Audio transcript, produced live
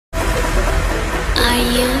Are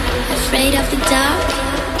you afraid of the dark?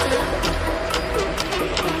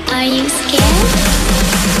 Are you scared?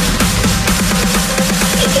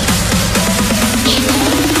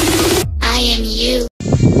 I am you.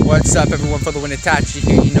 What's up, everyone? FTWitachi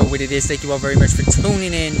here. You know what it is. Thank you all very much for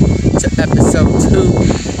tuning in to episode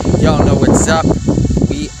 2. Y'all know what's up.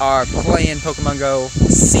 We are playing Pokemon Go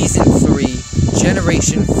Season 3,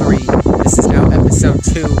 Generation 3. This is now episode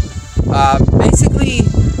 2. Basically,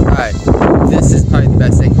 alright, this is probably the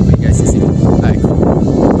best angle for you guys to see. Alright,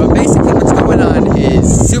 cool. But basically what's going on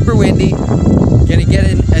is super windy. Gonna get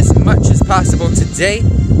in as much as possible today.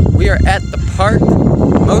 We are at the park.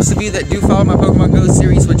 Most of you that do follow my Pokemon Go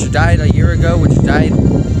series, which died a year ago, which died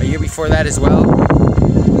a year before that as well,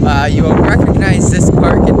 you will recognize this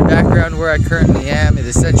park in the background where I currently am. It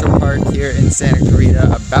is Central Park here in Santa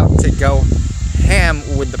Clarita, about to go ham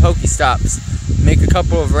with the Pokestops. Make a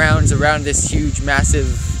couple of rounds around this huge, massive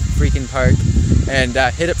freaking park, and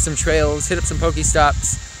hit up some trails, hit up some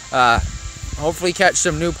Pokestops, hopefully catch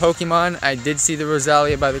some new Pokemon. I did see the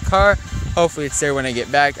Rosalia by the car. Hopefully it's there when I get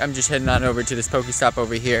back. I'm just heading on over to this Pokestop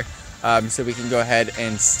over here, so we can go ahead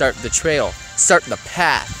and start the trail, start the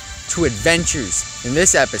path to adventures in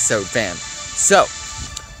this episode, fam. So,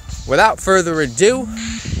 without further ado,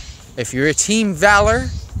 if you're a Team Valor,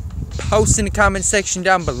 post in the comment section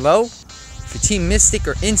down below. If you're Team Mystic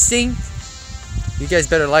or Instinct, you guys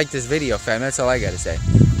better like this video, fam. That's all I gotta say.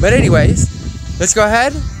 But anyways, let's go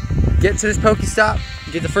ahead, get to this Pokestop,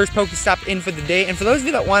 get the first Pokestop in for the day. And for those of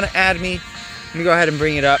you that want to add me, let me go ahead and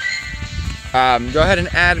bring it up. Go ahead and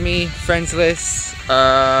add me, friends list.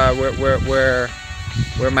 Where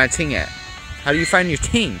my ting at? How do you find your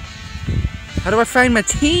ting? How do I find my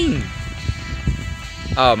ting?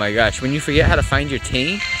 Oh my gosh, when you forget how to find your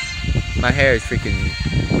ting, my hair is freaking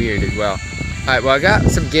weird as well. Alright, well I got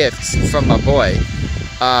some gifts from my boy.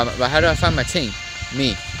 But how do I find my ting?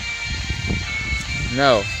 Me.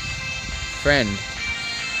 No. Friend.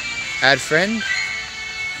 Add friend?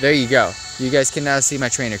 There you go. You guys can now see my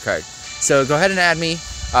trainer card. So go ahead and add me.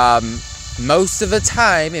 Most of the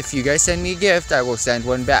time, if you guys send me a gift, I will send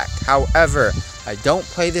one back. However, I don't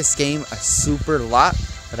play this game a super lot,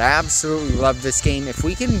 but I absolutely love this game. If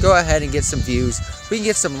we can go ahead and get some views, if we can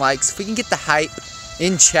get some likes, if we can get the hype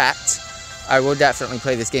in chat, I will definitely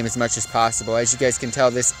play this game as much as possible. As you guys can tell,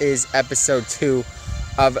 this is episode 2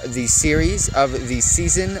 of the series, of the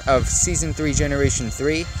season, of Season 3, Generation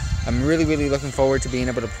 3. I'm really looking forward to being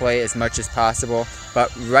able to play as much as possible.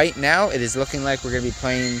 But right now, it is looking like we're going to be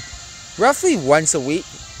playing roughly once a week,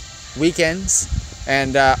 weekends.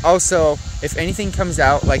 And also, if anything comes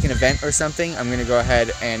out, like an event or something, I'm going to go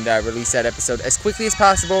ahead and release that episode as quickly as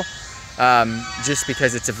possible. Just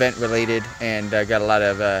because it's event related, and got a lot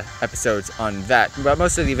of episodes on that. But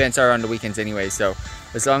most of the events are on the weekends anyway, so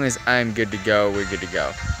as long as I'm good to go, we're good to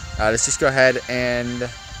go. Let's just go ahead and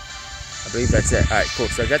I believe that's it. Alright, cool.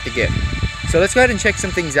 So I got the gift. So let's go ahead and check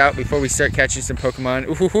some things out before we start catching some Pokemon.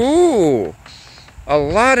 Ooh, a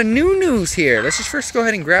lot of new news here. Let's just first go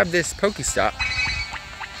ahead and grab this Pokestop.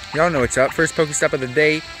 Y'all know what's up. First Pokestop of the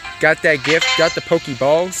day. Got that gift. Got the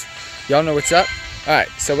Pokeballs. Y'all know what's up. Alright,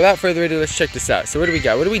 so without further ado, let's check this out. So what do we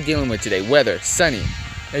got? What are we dealing with today? Weather, sunny.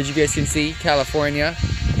 As you guys can see, California,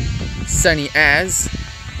 sunny as.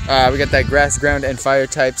 We got that grass, ground, and fire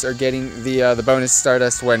types are getting the bonus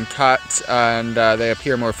Stardust when caught, and they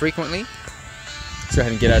appear more frequently. Let's go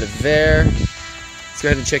ahead and get out of there. Let's go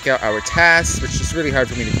ahead and check out our tasks, which is really hard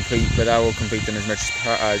for me to complete, but I will complete them as much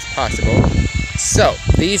as possible. So,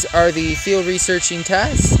 these are the field researching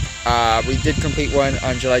tasks. We did complete one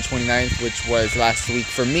on July 29th, which was last week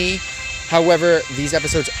for me. However, these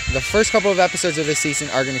episodes, the first couple of episodes of this season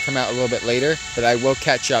are going to come out a little bit later, but I will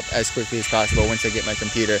catch up as quickly as possible once I get my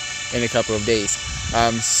computer in a couple of days.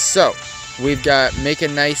 So, we've got make 2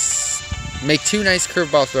 nice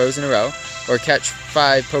curveball throws in a row, or catch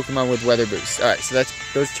 5 Pokemon with weather boost. Alright, so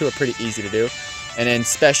those 2 are pretty easy to do. And then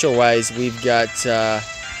special-wise, we've got,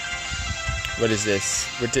 what is this?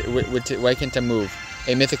 Why can't I move?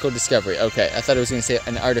 A mythical discovery. Okay, I thought it was going to say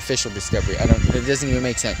an artificial discovery. It doesn't even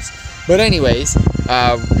make sense. But anyways,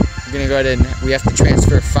 we're going to go ahead and we have to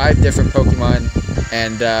transfer 5 different Pokemon,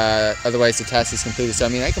 and otherwise the task is completed. So, I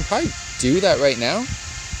mean, I can probably do that right now.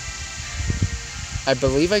 I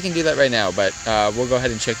believe I can do that right now, but we'll go ahead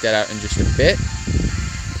and check that out in just a bit.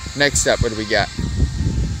 Next up, what do we got?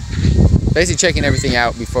 Basically checking everything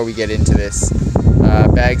out before we get into this.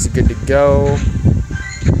 Bags are good to go.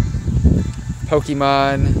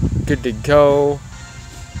 Pokemon, good to go.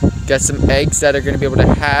 Got some eggs that are going to be able to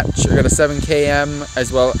hatch. I got a 7 km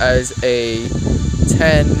as well as a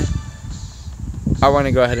 10. I want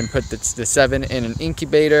to go ahead and put the 7 in an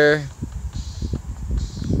incubator.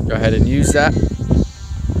 Go ahead and use that.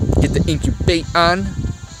 Get the incubate on.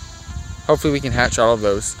 Hopefully we can hatch all of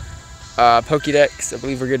those. Pokédex, I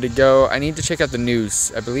believe we're good to go. I need to check out the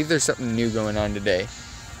news. I believe there's something new going on today.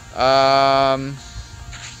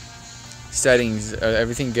 Settings,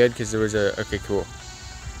 everything good? Because there was a, okay, cool.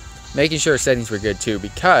 Making sure settings were good too,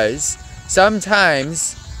 because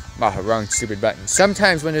sometimes, wrong stupid button.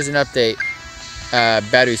 Sometimes when there's an update,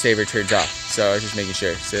 battery saver turns off. So I was just making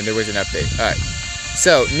sure. So there was an update. Alright.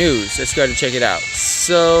 So, news. Let's go ahead and check it out.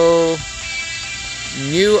 So,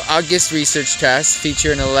 new August research task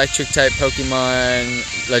feature an electric type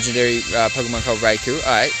Pokemon, legendary Pokemon called Raikou.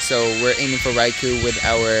 Alright, so we're aiming for Raikou with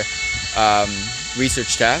our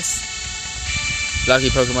research task. Lucky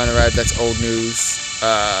Pokemon arrived, that's old news.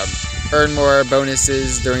 Earn more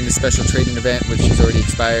bonuses during the special trading event, which has already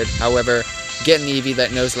expired. However, get an Eevee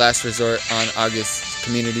that knows Last Resort on August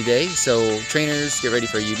Community Day. So, trainers, get ready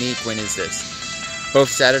for a unique. When is this? Both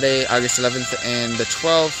Saturday, August 11th and the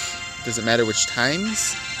 12th. Doesn't matter which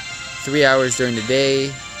times. 3 hours during the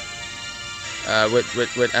day.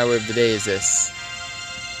 What hour of the day is this?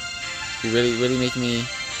 You really make me...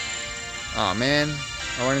 Aw, man.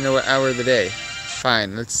 I want to know what hour of the day.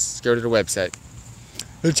 Fine, let's go to the website.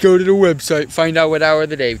 Let's go to the website, find out what hour of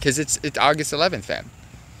the day, because it's August 11th, fam.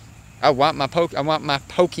 I want my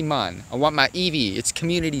Pokemon. I want my Eevee. It's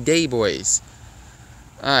Community Day, boys.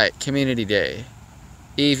 Alright, Community Day.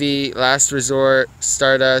 Eevee, Last Resort,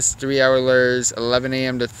 Stardust, 3-hour lures, 11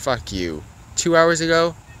 a.m. to fuck you. 2 hours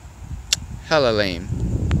ago? Hella lame.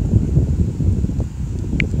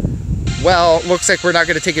 Well, looks like we're not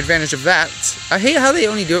going to take advantage of that. I hate how they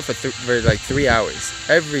only do it for like 3 hours.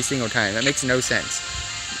 Every single time. That makes no sense.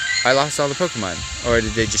 I lost all the Pokemon. Or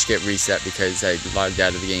did they just get reset because I logged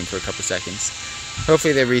out of the game for a couple seconds?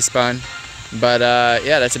 Hopefully they respawn. But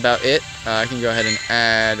yeah, that's about it. I can go ahead and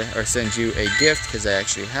add or send you a gift because I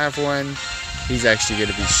actually have one. He's actually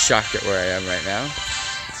going to be shocked at where I am right now.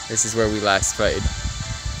 This is where we last played.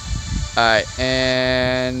 Alright,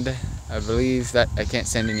 and I believe that I can't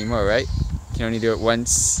send anymore, right? Can only do it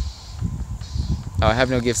once. Oh, I have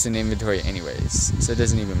no gifts in the inventory anyways, so it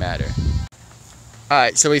doesn't even matter.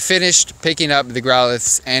 Alright, so we finished picking up the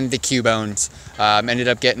Growliths and the Cubones. Ended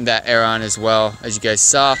up getting that Aeron as well, as you guys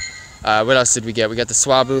saw. What else did we get? We got the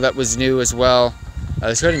Swablu that was new as well.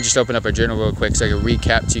 Let's go ahead and just open up our journal real quick so I can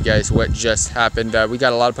recap to you guys what just happened. We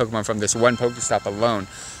got a lot of Pokemon from this one Pokestop alone.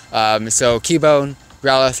 So Cubone,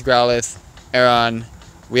 Growlith, Aeron.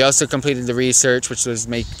 We also completed the research, which was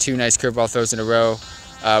make 2 nice curveball throws in a row.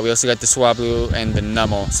 We also got the Swablu and the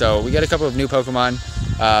Numel. So we got a couple of new Pokemon,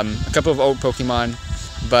 a couple of old Pokemon.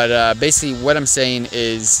 But basically what I'm saying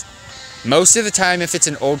is, most of the time if it's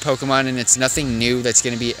an old Pokemon and it's nothing new that's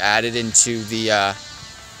going to be added into the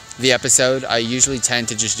episode, I usually tend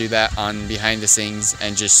to just do that on behind the scenes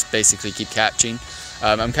and just basically keep catching.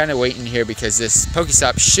 I'm kind of waiting here because this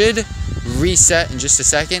Pokestop should reset in just a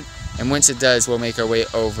second. And once it does, we'll make our way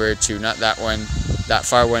over to not that one, that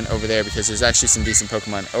far one over there, because there's actually some decent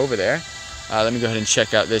Pokemon over there. Let me go ahead and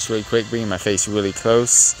check out this really quick, bringing my face really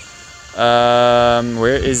close.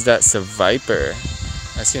 Where is that Seviper?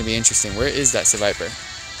 That's going to be interesting. Where is that Seviper?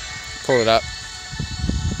 Pull it up.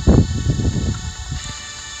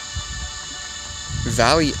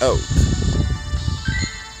 Valley Oak.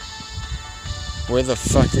 Where the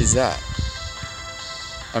fuck is that?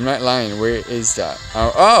 I'm not lying. Where is that?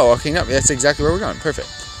 Oh, okay, no, that's exactly where we're going. Perfect.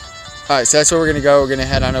 Alright, so that's where we're going to go. We're going to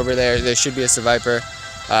head on over there. There should be a Seviper.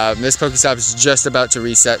 This Pokestop is just about to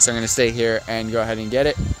reset, so I'm going to stay here and go ahead and get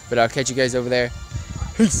it. But I'll catch you guys over there.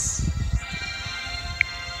 Peace!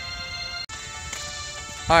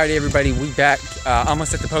 Alrighty, everybody, we back.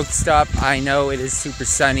 Almost at the Pokestop. I know it is super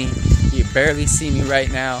sunny. You barely see me right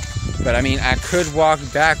now. But I mean, I could walk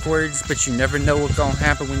backwards, but you never know what's going to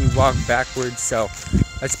happen when you walk backwards. So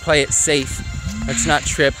let's play it safe. Let's not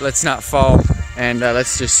trip. Let's not fall. And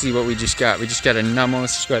let's just see what we just got. We just got a Numel.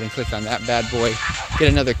 Let's just go ahead and click on that bad boy. Get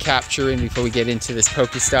another capture in before we get into this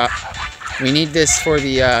Pokestop. We need this for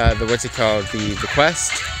the what's it called? The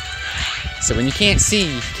quest. So when you can't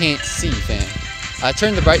see, fam. I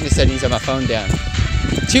turned the brightness settings on my phone down.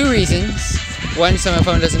 2 reasons. 1, so my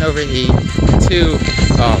phone doesn't overheat. 2,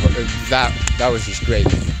 oh, that was just great.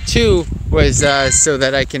 2 was so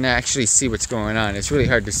that I can actually see what's going on. It's really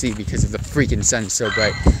hard to see because of the freaking sun is so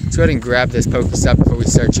bright. Let's go ahead and grab this Pokestop before we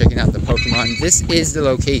start checking out the Pokemon. This is the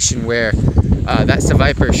location where that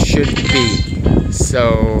Seviper should be.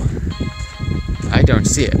 So I don't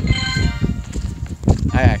see it.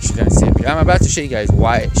 I actually don't see it. I'm about to show you guys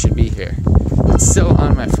why it should be here. It's still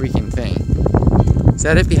on my freaking thing. Is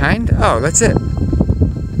that it behind? Oh, that's it.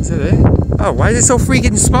 Is that it? Oh, why is it so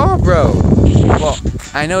freaking small, bro? Well,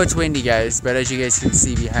 I know it's windy, guys, but as you guys can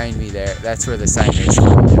see behind me there, that's where the sign is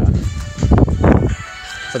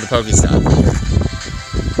for the Pokestop.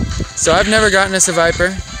 So I've never gotten us a Viper.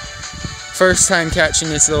 First time catching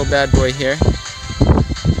this little bad boy here.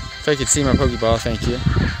 If I could see my Pokeball, thank you.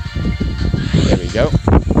 There we go.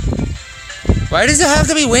 Why does it have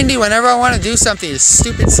to be windy whenever I want to do something in this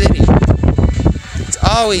stupid city? It's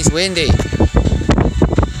always windy.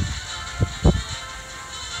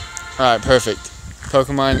 Alright, perfect.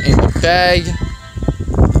 Pokemon in the bag.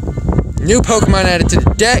 New Pokemon added to the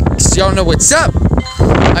deck, so y'all know what's up.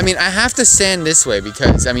 I mean, I have to stand this way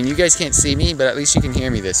because, I mean, you guys can't see me, but at least you can hear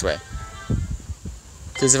me this way.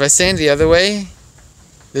 Because if I stand the other way,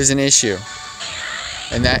 there's an issue.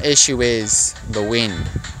 And that issue is the wind.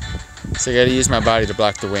 So I gotta use my body to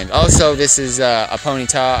block the wind. Also, this is a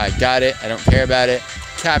ponytail. I got it. I don't care about it.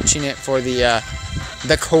 Capturing it for the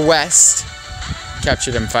quest.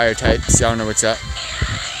 Capture them fire types. Y'all know what's up.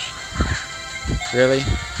 Really?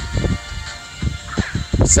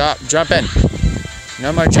 Stop jumping.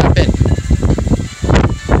 No more jumping.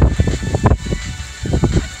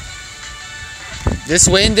 This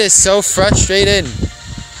wind is so frustrating.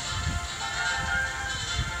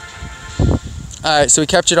 Alright, so we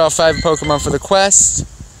captured all 5 Pokemon for the quest.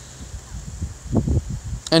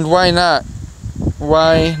 And why not?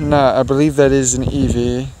 Why not? I believe that is an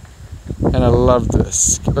Eevee. And a Love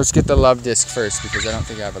Disc. Let's get the Love Disc first because I don't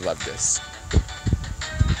think I have a Love Disc.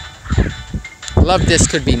 Love Disc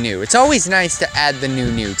could be new. It's always nice to add the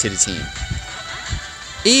new to the team.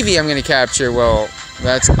 Eevee I'm going to capture, well,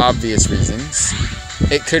 that's obvious reasons.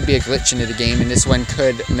 It could be a glitch into the game, and this one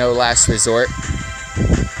could no last resort,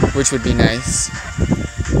 which would be nice.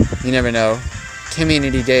 You never know.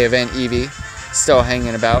 Community Day event Eevee, still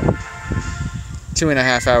hanging about.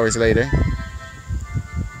 2.5 hours later.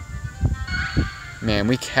 Man,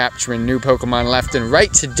 we capturing new Pokemon left and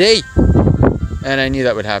right today. And I knew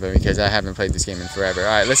that would happen because I haven't played this game in forever.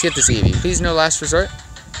 Alright, let's get this Eevee. Please no last resort.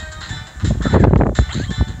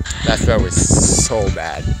 That throw was so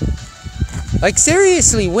bad. Like,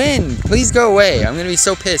 seriously, wind. Please go away. I'm going to be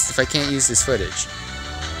so pissed if I can't use this footage.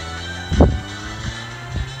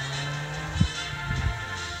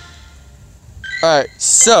 Alright,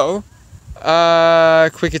 so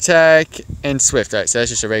quick attack and swift. Alright, so that's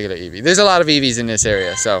just a regular Eevee. There's a lot of Eevees in this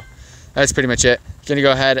area, so that's pretty much it. Gonna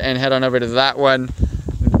go ahead and head on over to that one.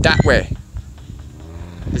 That way.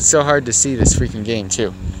 It's so hard to see this freaking game,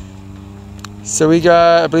 too. So we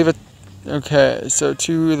got, I believe it, okay, so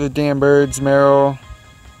 2 of the damn birds, Meryl.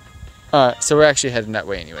 Alright, so we're actually heading that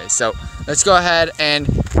way anyway. So let's go ahead and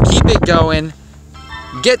keep it going.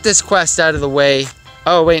 Get this quest out of the way.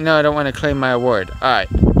 Oh, wait, no, I don't want to claim my award. Alright.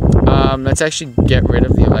 Let's actually get rid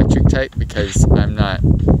of the electric type because I'm not...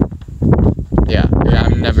 Yeah,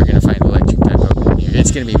 I'm never going to find electric type Pokemon here.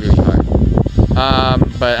 It's going to be really hard.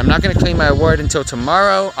 But I'm not going to claim my award until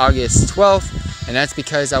tomorrow, August 12th. And that's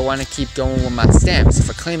because I want to keep going with my stamps. If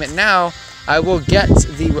I claim it now, I will get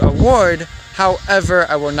the award. However,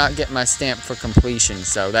 I will not get my stamp for completion.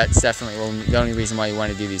 So that's definitely the only reason why you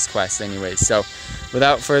want to do these quests anyway. So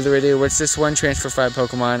without further ado, what's this one? Transfer 5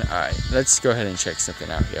 Pokemon. Alright, let's go ahead and check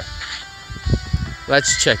something out here.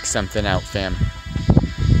 Let's check something out, fam.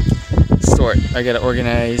 Sort. I gotta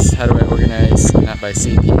organize. How do I organize? Not by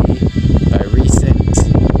CP, by recent,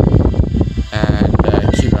 and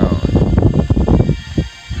Cubone.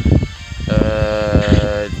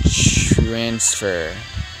 Transfer.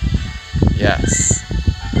 Yes.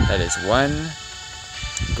 That is 1.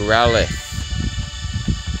 Growlithe.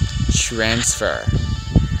 Transfer.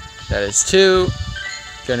 That is 2.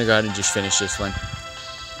 Gonna go ahead and just finish this one.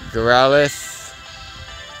 Growlithe.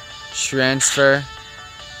 Transfer.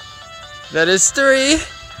 That is 3.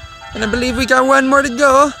 And I believe we got 1 more to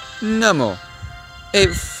go. No more.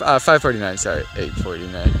 549, sorry.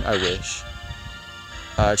 849. I wish.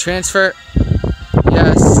 Transfer.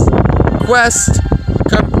 Yes. Quest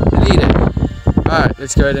completed. Alright,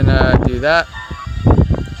 let's go ahead and do that.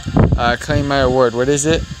 Claim my award. What is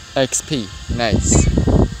it? XP. Nice.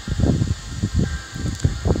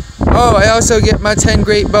 Oh, I also get my 10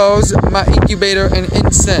 great balls, my incubator, and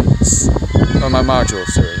incense. Oh, my module,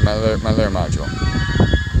 sorry. My lure module.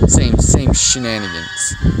 Same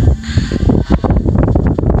shenanigans.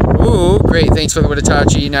 Ooh, great. Thanks for the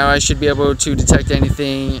Witachi. Now I should be able to detect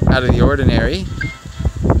anything out of the ordinary.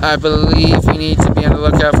 I believe we need to be on the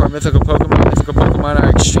lookout for mythical Pokemon. Mythical Pokemon are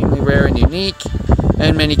extremely rare and unique,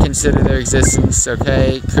 and many consider their existence.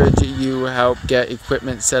 Okay, could you help get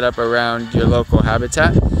equipment set up around your local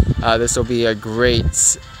habitat? This will be a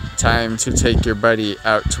great time to take your buddy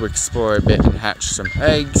out to explore a bit and hatch some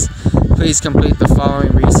eggs. Please complete the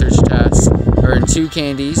following research tasks. Earn 2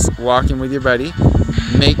 candies, walking with your buddy.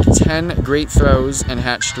 Make 10 great throws and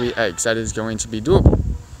hatch 3 eggs. That is going to be doable.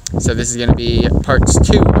 So this is going to be parts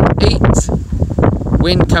 2 of 8.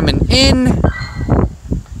 Wind coming in.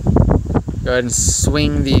 Go ahead and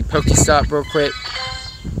swing the Pokestop real quick.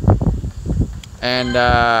 And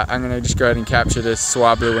I'm going to just go ahead and capture this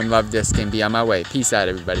Swablu and Love Disc and be on my way. Peace out,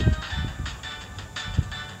 everybody.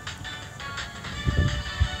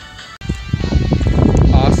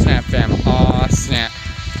 Aw, snap, fam. Aw, snap.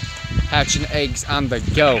 Hatching eggs on the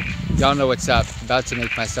go. Y'all know what's up. About to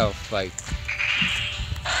make myself, like,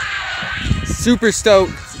 super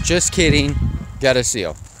stoked. Just kidding. Got a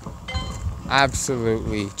seal.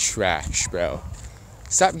 Absolutely trash, bro.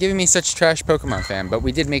 Stop giving me such trash Pokemon, fam. But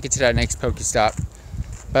we did make it to that next Pokestop.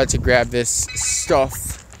 About to grab this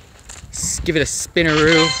stuff. Give it a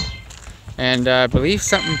spinaroo. And I believe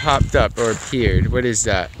something popped up or appeared. What is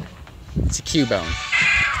that? It's a Cubone.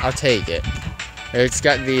 I'll take it. It's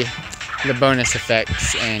got the bonus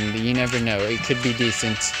effects, and you never know. It could be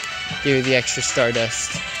decent. Give it the extra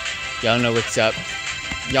Stardust. Y'all know what's up.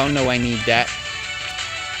 Y'all know I need that.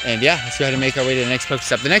 And yeah, let's go ahead and make our way to the next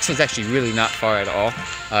Pokestop. The next one's actually really not far at all.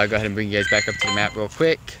 Go ahead and bring you guys back up to the map real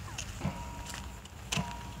quick.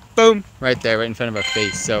 Boom! Right there, right in front of our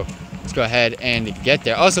face. So let's go ahead and get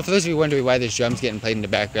there. Also, for those of you wondering why there's drums getting played in the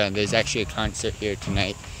background, there's actually a concert here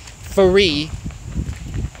tonight. Free.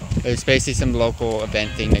 It's basically some local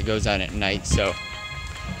event thing that goes on at night. So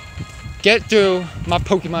get through my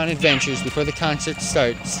Pokemon adventures before the concert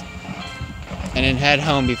starts. And then head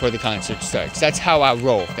home before the concert starts. That's how I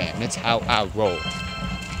roll, fam. That's how I roll.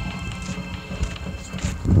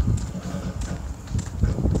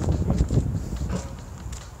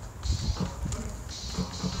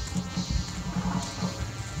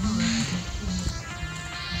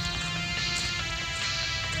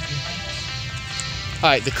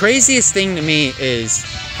 Alright, the craziest thing to me is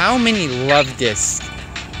how many Love Discs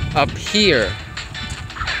appear.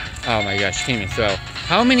 Oh my gosh, you can't even throw.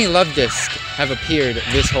 How many Love Discs have appeared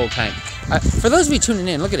this whole time? For those of you tuning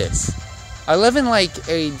in, look at this. I live in like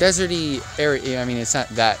a deserty area. I mean, it's not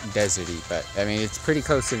that deserty, but I mean, it's pretty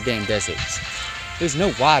close to the damn deserts. There's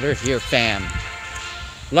no water here, fam.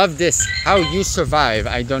 Love Disc. How you survive,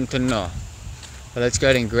 I don't know. But let's go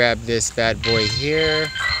ahead and grab this bad boy here.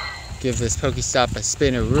 Give this Pokestop a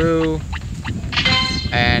spinaroo.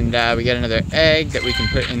 And we got another egg that we can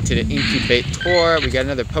put into the incubator. We got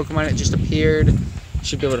another Pokemon that just appeared.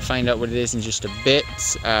 Should be able to find out what it is in just a bit.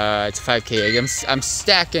 It's a 5K egg. I'm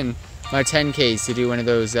stacking my 10Ks to do one of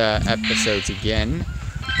those episodes again.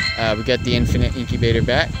 We got the infinite incubator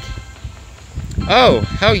back. Oh,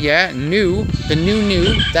 hell yeah. New. The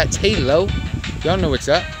new. That's Halo. Y'all know what's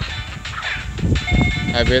up.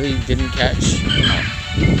 I really didn't catch.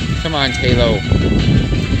 Come on, Halo.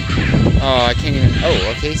 Oh, I can't even.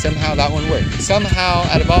 Oh, okay. Somehow that one worked. Somehow,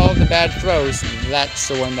 out of all the bad throws, that's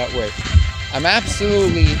the one that worked. I'm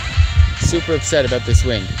absolutely super upset about this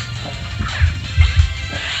wind.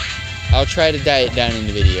 I'll try to diet it down in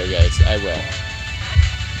the video, guys. I will.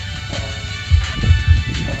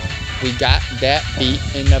 We got that beat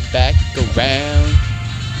in the background.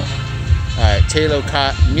 Alright, Taylor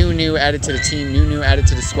caught. New added to the team. New added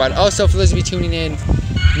to the squad. Also, for those of you tuning in,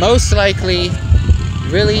 most likely,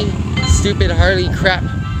 really stupid Harley crap.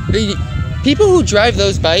 People who drive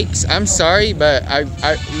those bikes, I'm sorry, but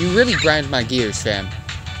you really grind my gears, fam.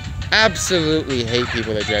 Absolutely hate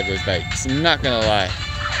people that drive those bikes. I'm not gonna lie.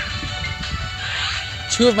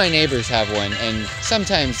 2 of my neighbors have one, and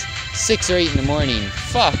sometimes 6 or 8 in the morning.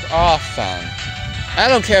 Fuck off, fam. I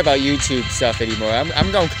don't care about YouTube stuff anymore.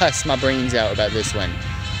 I'm gonna cuss my brains out about this one.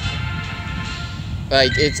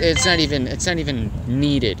 Like it's not even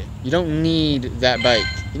needed. You don't need that bike.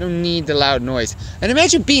 You don't need the loud noise. And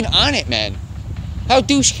imagine being on it, man. How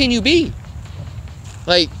douche can you be?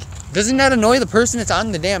 Like, doesn't that annoy the person that's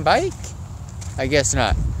on the damn bike? I guess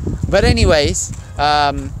not. But anyways,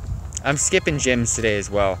 I'm skipping gyms today as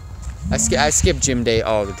well. I skip gym day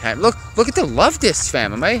all the time. Look at the Love Disc,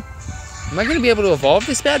 fam. Am I gonna be able to evolve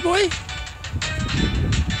this bad boy?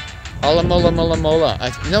 Mola.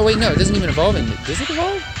 No, wait, no, it doesn't even evolve. Does it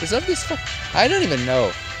evolve? Does Love Disc? I don't even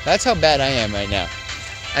know. That's how bad I am right now.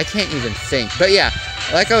 I can't even think. But yeah,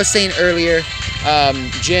 like I was saying earlier,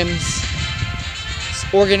 gyms,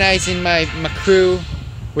 organizing my crew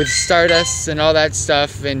with Stardust and all that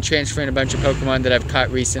stuff, and transferring a bunch of Pokemon that I've caught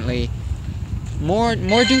recently. More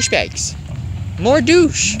douchebags. More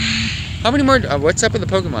douche. How many more? What's up with the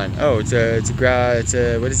Pokemon? Oh, it's a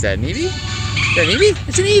what is that? An Eevee? Is that an Eevee?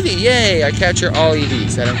 It's an Eevee. Yay! I capture all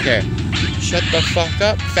EVs. I don't care. Shut the fuck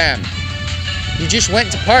up, fam. You just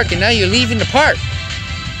went to park and now you're leaving the park.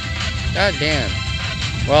 God damn.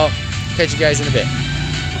 Well, catch you guys in a bit.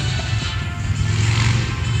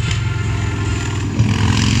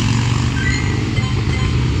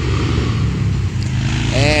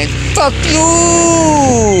 And fuck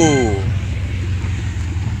you!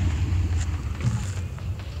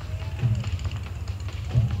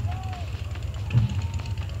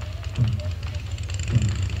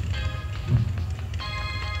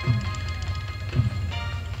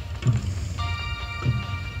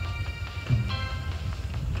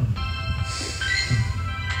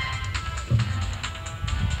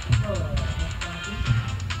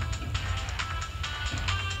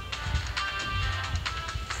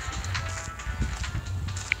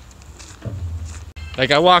 Like,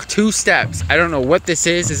 I walked 2 steps. I don't know what this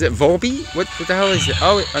is. Is it Volby? What the hell is it?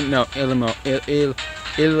 Oh, no.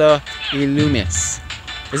 Illumis.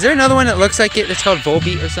 Is there another one that looks like it? It's called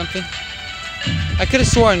Volby or something? I could have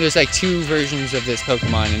sworn there's like 2 versions of this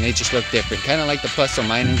Pokemon and they just look different. Kind of like the plus or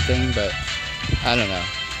minus thing, but I don't know.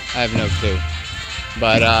 I have no clue.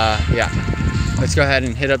 But, yeah. Let's go ahead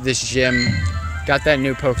and hit up this gym. Got that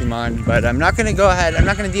new Pokemon, but I'm not going to go ahead. I'm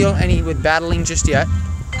not going to deal any with battling just yet.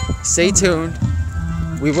 Stay tuned.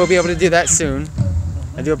 We will be able to do that soon.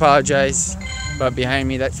 I do apologize, but behind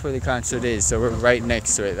me, that's where the concert is, so we're right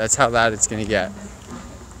next to it. That's how loud it's gonna get.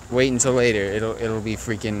 Wait until later. It'll be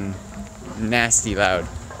freaking nasty loud.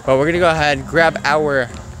 But we're gonna go ahead, grab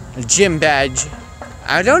our gym badge.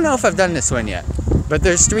 I don't know if I've done this one yet, but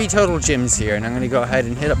there's 3 total gyms here, and I'm gonna go ahead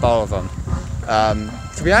and hit up all of them.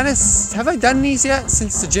 To be honest, have I done these yet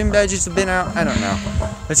since the gym badges have been out? I don't know.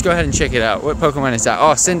 Let's go ahead and check it out. What Pokemon is that?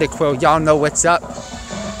 Oh, Cyndaquil. Y'all know what's up.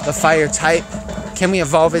 The fire type. Can we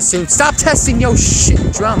evolve it soon? Stop testing your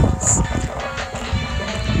shit drums.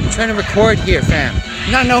 I'm trying to record here, fam.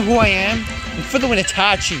 You not know who I am? I'm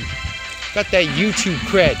FTWitachi. Got that YouTube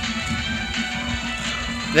cred.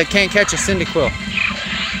 That can't catch a Cyndaquil.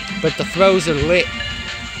 But the throws are lit.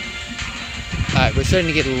 Alright, we're starting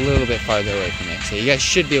to get a little bit farther away from it. So you guys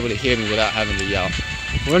should be able to hear me without having to yell.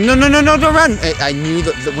 Well, no, don't run! I knew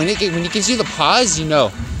that when it gives you the pause, you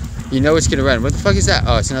know. You know it's gonna run. What the fuck is that?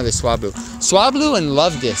 Oh, it's another Swablu. Swablu and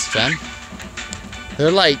Lovedisk, fam.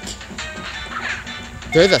 They're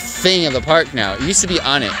the thing of the park now. It used to be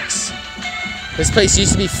Onyx. This place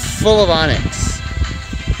used to be full of Onyx.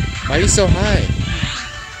 Why are you so high?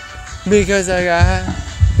 Because I got...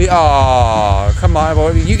 Oh, come on,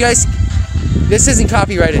 boy. You guys... This isn't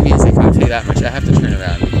copyrighted music, I'll tell you that much. I have to turn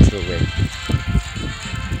around. It's a little weird.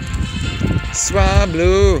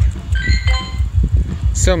 Swablu.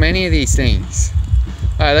 So many of these things.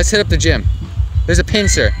 Alright, let's hit up the gym. There's a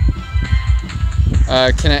pincer.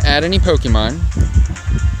 Can I add any Pokemon?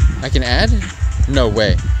 I can add? No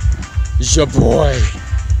way. Ya boy.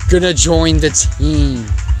 Gonna join the team.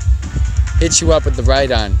 Hit you up with the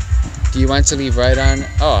Rhydon. Do you want to leave Rhydon?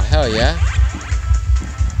 Oh, hell yeah.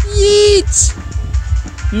 Yeet!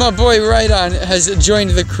 My boy Rhydon has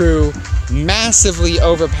joined the crew, massively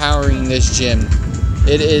overpowering this gym.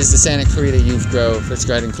 It is the Santa Clarita Youth Grove. Let's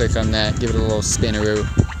go ahead and click on that. Give it a little spinneroo.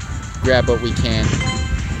 Grab what we can.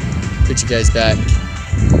 Put you guys back.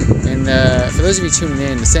 And for those of you tuning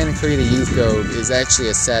in, the Santa Clarita Youth Grove is actually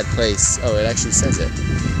a sad place. Oh, it actually says it.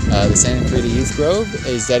 The Santa Clarita Youth Grove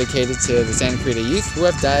is dedicated to the Santa Clarita youth who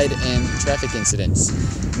have died in traffic incidents,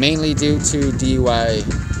 mainly due to DUI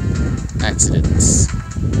accidents.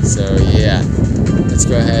 So yeah, let's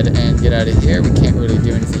go ahead and get out of here. We can't really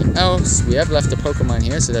do anything else. We have left a Pokemon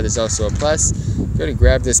here, so that is also a plus. Go to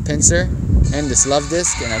grab this pincer and this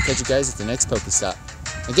Lovedisk, and I'll catch you guys at the next Pokestop.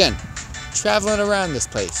 Again, traveling around this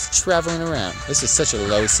place, traveling around. This is such a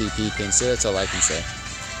low CP pincer, that's all I can say.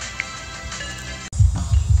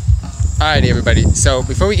 Alrighty everybody, so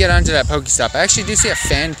before we get on to that Pokestop, I actually do see a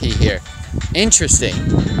Fanpea here. Interesting.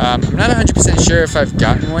 I'm not 100% sure if I've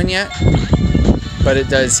gotten one yet, but it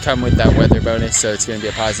does come with that weather bonus, so it's going to be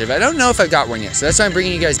a positive. I don't know if I've got one yet, so that's why I'm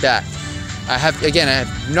bringing you guys back. I have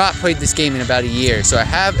not played this game in about a year, so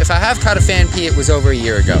if I have caught a Fanpea, it was over a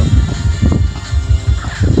year ago.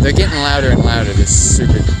 They're getting louder and louder, this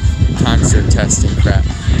stupid concert testing crap.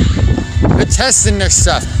 They're testing their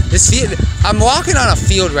stuff. This field, I'm walking on a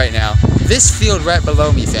field right now. This field right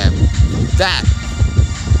below me, fam. That.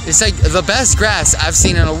 It's like the best grass I've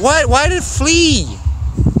seen in a... What? Why did it flee?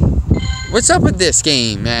 What's up with this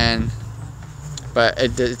game, man? But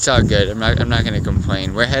it's all good. I'm not gonna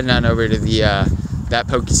complain. We're heading on over to the that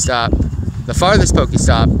Pokestop, the farthest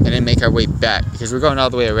Pokestop, and then make our way back because we're going all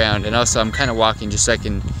the way around. And also, I'm kind of walking just so I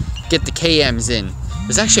can get the KMs in.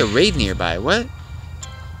 There's actually a raid nearby. What?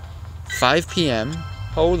 5 p.m.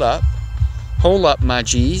 Hold up, my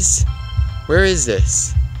G's. Where is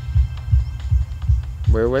this?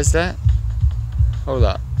 Where was that? Hold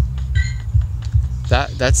up.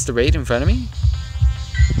 That's the raid in front of me?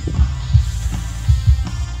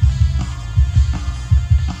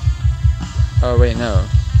 Oh wait, no.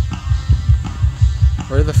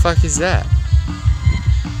 Where the fuck is that?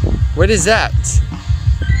 What is that?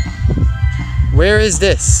 Where is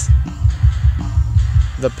this?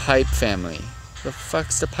 The Pipe family. The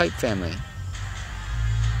fuck's the Pipe family?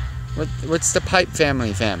 What's the Pipe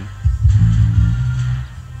family, fam?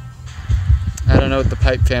 I don't know what the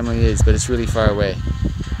Pipe family is, but it's really far away.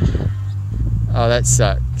 Oh, that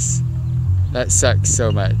sucks. That sucks so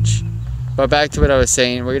much. But back to what I was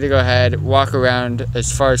saying, we're gonna go ahead, walk around as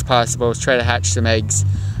far as possible, try to hatch some eggs,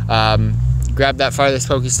 grab that farthest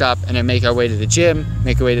Pokestop, and then make our way to the gym,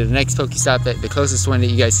 make our way to the next Pokestop, the closest one that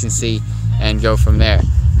you guys can see, and go from there.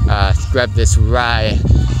 Grab this right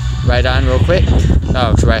on real quick.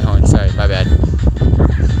 Oh, it's Rhyhorn, sorry, my bad.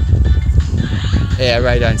 Yeah,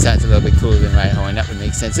 right on sounds a little bit cooler than Rhyhorn, that would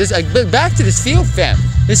make sense. Back to this field, fam.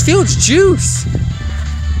 This field's juice.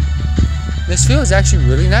 This field is actually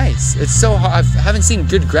really nice. It's so hard. I haven't seen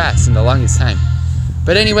good grass in the longest time.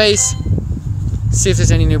 But anyways, see if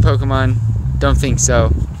there's any new Pokemon. Don't think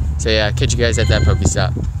so. So yeah, catch you guys at that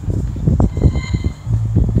Pokestop.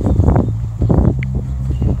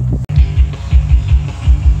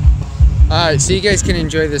 Alright, so you guys can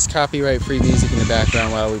enjoy this copyright-free music in the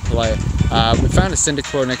background while we play. We found a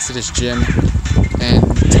Cyndaquil next to this gym, and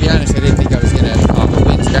to be honest, I didn't think I was gonna. Oh, the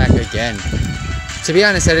wind's back again. To be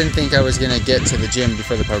honest, I didn't think I was gonna get to the gym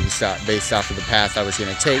before the Pokestop based off of the path I was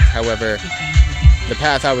gonna take. However, the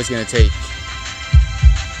path I was gonna take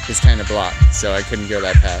is kind of blocked, so I couldn't go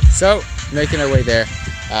that path. So, making our way there.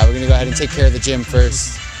 We're gonna go ahead and take care of the gym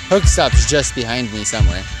first. Pokestop is just behind me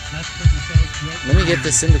somewhere. Let me get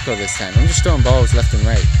this Cyndaquil this time. I'm just throwing balls left and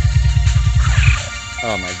right.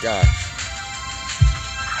 Oh my gosh.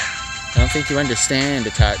 I don't think you understand,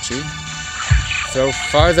 Itachi. Throw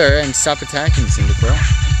farther and stop attacking, Cyndaquil.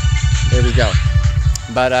 There we go.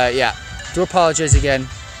 But yeah, do apologize again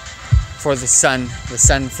for the sun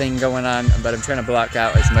thing going on, but I'm trying to block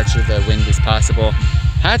out as much of the wind as possible.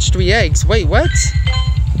 Hatched 3 eggs. Wait, what?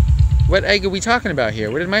 What egg are we talking about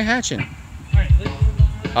here? What am I hatching?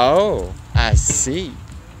 Oh, I see.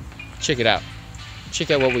 Check it out.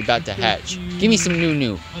 Check out what we're about to hatch. Give me some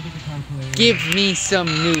new. Give me some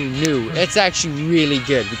new. It's actually really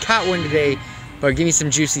good. We caught one today, but give me some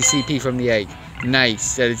juicy CP from the egg.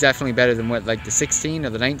 Nice. That is definitely better than what, like the 16 or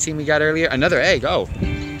the 19 we got earlier. Another egg. Oh,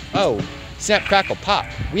 snap, crackle, pop.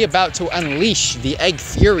 We about to unleash the egg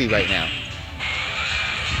fury right now.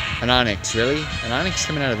 An Onyx, really? An Onyx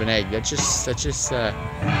coming out of an egg. That's just, it's a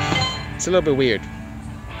little bit weird.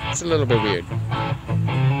 It's a little bit weird.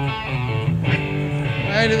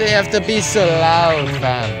 Why do they have to be so loud,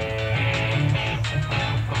 fam?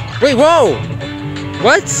 Wait, whoa!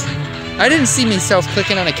 What? I didn't see myself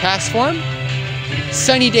clicking on a cast form.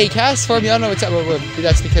 Sunny day cast form. Y'all know what's up. Well,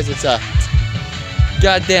 that's because it's a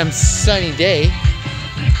goddamn sunny day.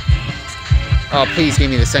 Oh, please give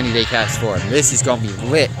me the sunny day cast form. This is gonna be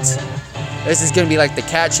lit. This is gonna be like the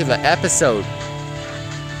catch of the episode.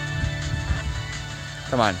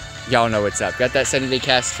 Come on, y'all know what's up. Got that sunny day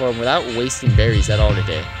cast form without wasting berries at all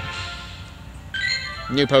today.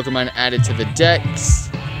 New Pokemon added to the decks.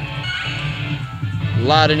 A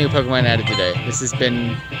lot of new Pokemon added today. This has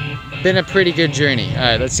been a pretty good journey. All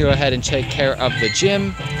right, let's go ahead and take care of the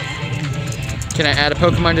gym. Can I add a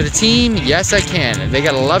Pokemon to the team? Yes, I can. They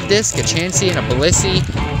got a Love Disc, a Chansey, and a Blissey.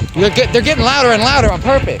 They're getting louder and louder on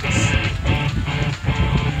purpose.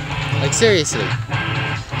 Like, seriously.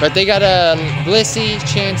 But they got a Blissey,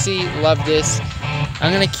 Chansey, Love Disc.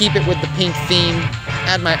 I'm going to keep it with the pink theme.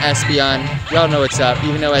 Add my Espeon. Y'all know what's up.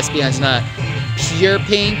 Even though Espeon's not pure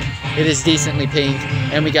pink, it is decently pink.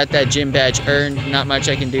 And we got that gym badge earned. Not much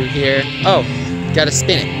I can do here. Oh, gotta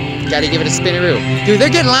spin it. Gotta give it a spinneroo. Dude, they're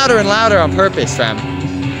getting louder and louder on purpose, fam.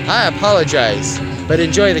 I apologize, but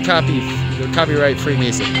enjoy the copyright-free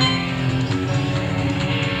music.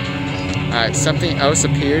 Alright, something else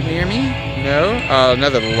appeared near me? No? Oh,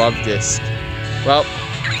 another Love Disc. Well,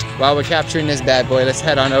 while we're capturing this bad boy, let's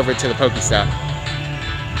head on over to the Pokestop.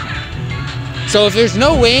 So if there's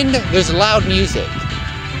no wind, there's loud music.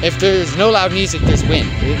 If there's no loud music, there's wind.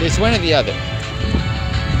 It's one or the other.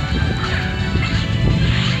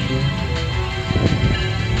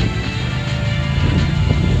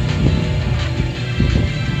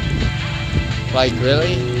 Like,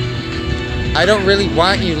 really? I don't really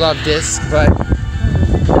want you, Love Disc, but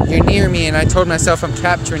you're near me and I told myself I'm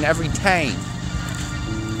capturing every time.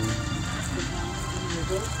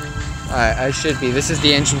 Alright, I should be. This is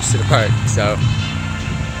the entrance to the park, so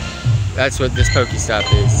that's what this Pokestop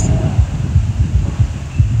is.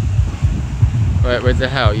 What the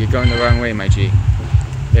hell? You're going the wrong way, my G.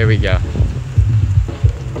 There we go.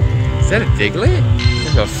 Is that a Diglett?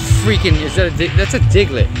 That's a freaking, that's a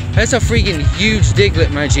Diglett. That's a freaking huge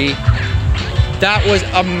Diglett, my G. That was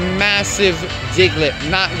a massive Diglett,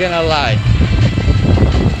 not gonna lie.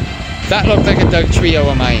 That looked like a Dugtrio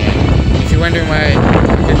on my end. If you're wondering why I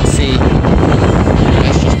couldn't see,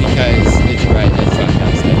 that's just because it's bright as fuck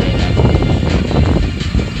outside right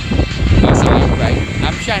now. Also, I'm bright.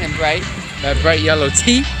 I'm shining bright. That bright yellow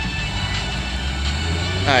tee.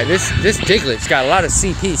 Alright, this Diglett's got a lot of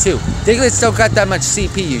CP too. Digletts don't got that much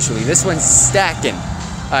CP usually. This one's stacking.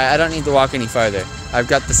 Alright, I don't need to walk any farther. I've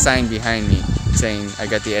got the sign behind me saying I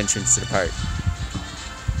got the entrance to the park.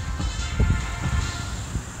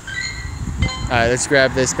 Alright, let's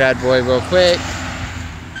grab this bad boy real quick.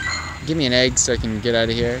 Give me an egg so I can get out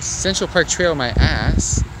of here. Central Park Trail, my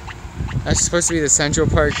ass. That's supposed to be the Central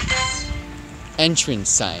Park entrance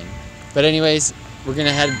sign. But anyways, we're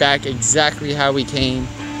gonna head back exactly how we came.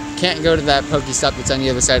 Can't go to that Pokestop that's on the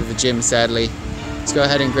other side of the gym, sadly. Let's go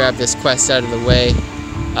ahead and grab this quest out of the way.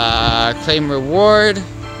 Claim reward,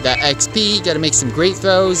 that XP, gotta make some great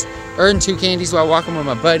throws, earn 2 candies while walking with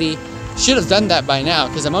my buddy. Should have done that by now,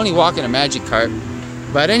 because I'm only walking a magic cart.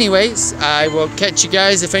 But anyways, I will catch you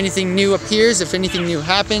guys if anything new appears, if anything new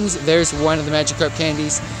happens. There's one of the magic cart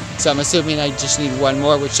candies, so I'm assuming I just need one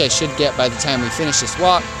more, which I should get by the time we finish this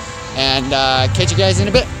walk. And catch you guys in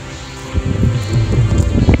a bit.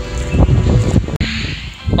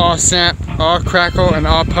 Aw snap, aw crackle, and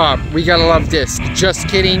aw pop. We got a love disc. Just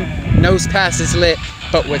kidding. Nose pass is lit.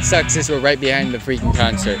 But what sucks is we're right behind the freaking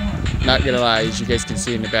concert. Not gonna lie, as you guys can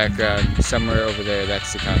see in the background, somewhere over there,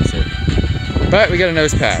 that's the concert. But we got a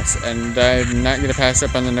nose pass, and I'm not gonna pass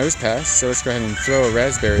up on the nose pass. So let's go ahead and throw a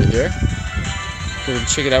raspberry here. Go and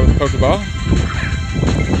check it out with the Pokeball.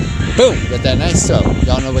 Boom! Got that nice throw.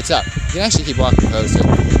 Y'all know what's up. You can actually keep walking closer.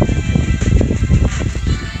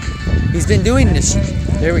 He's been doing this.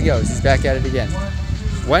 There he goes. He's back at it again.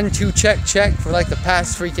 1, 2, check, check for like the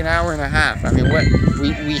past freaking hour and a half. I mean, what?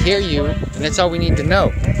 We hear you, and that's all we need to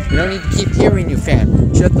know. We don't need to keep hearing you,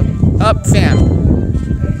 fam. Shut the up, fam.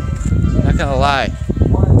 Not gonna lie.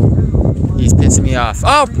 He's pissing me off.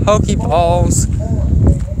 Oh, Pokeballs.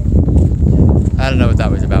 I don't know what that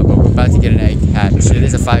was about, but we're about to get an egg hatch. It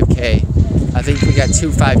is a 5K. I think we got 2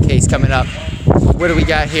 5Ks coming up. What do we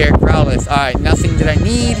got here? Growlithe. Alright, nothing that I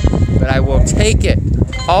need, but I will take it.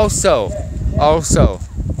 Also,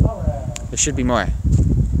 there should be more.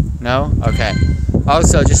 No? Okay.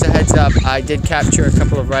 Also, just a heads up, I did capture a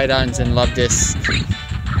couple of Rhydons and love this.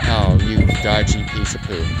 Oh, you dodgy piece of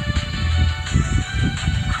poo.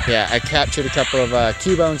 Yeah, I captured a couple of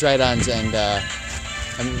Cubones, Rhydons, and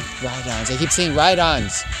Rhydons. I keep saying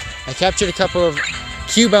Rhydons. I captured a couple of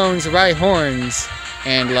Cubones, Rhyhorns,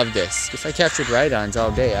 and love this. If I captured Rhydons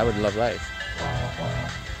all day, I would love life.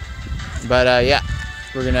 But yeah,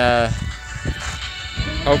 we're gonna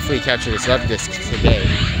hopefully capture this love disc today.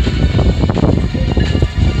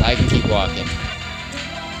 I can keep walking.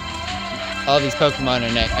 All these Pokemon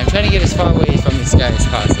are next. I'm trying to get as far away from this guy as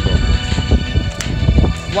possible.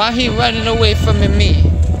 Why he running away from me?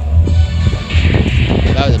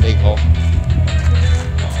 That was a big hole.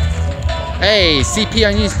 Hey, CP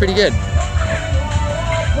on you is pretty good.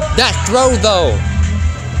 That throw though!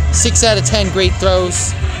 6 out of 10 great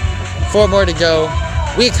throws. 4 more to go.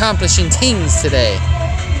 We accomplishing things today.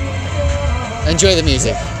 Enjoy the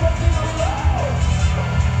music.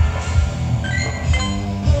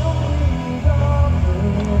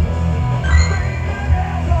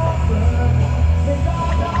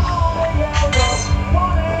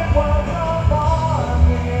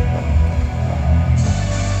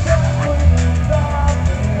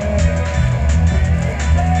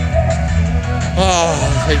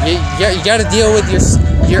 You gotta deal with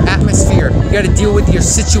your atmosphere. You gotta deal with your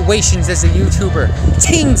situations as a YouTuber.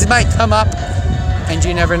 Things might come up, and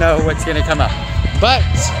you never know what's gonna come up. But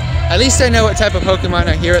at least I know what type of Pokemon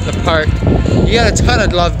are here at the park. You got a ton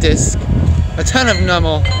of Love Disc, a ton of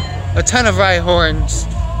Numel, a ton of Rhyhorns,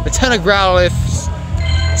 a ton of Growliths,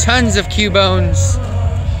 tons of Cubones.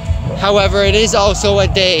 However, it is also a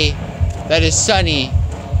day that is sunny,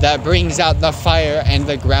 that brings out the fire and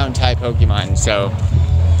the ground type Pokemon. So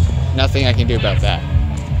nothing I can do about that.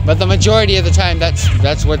 But the majority of the time,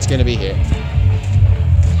 that's what's going to be here.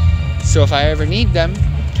 So if I ever need them,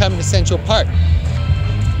 come to Central Park.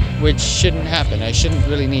 Which shouldn't happen. I shouldn't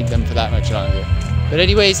really need them for that much longer. But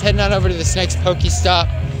anyways, heading on over to this next Pokestop.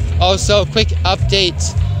 Also, quick update.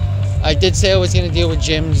 I did say I was going to deal with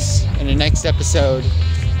gyms in the next episode.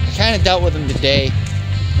 I kind of dealt with them today.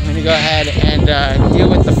 I'm going to go ahead and deal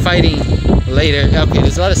with the fighting later. Okay,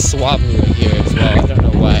 there's a lot of swablu here as well. I don't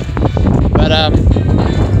know why. But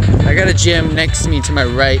I got a gym next to me to my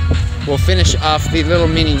right. We'll finish off the little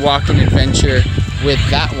mini walking adventure with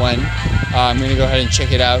that one. I'm going to go ahead and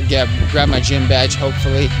check it out. Grab my gym badge,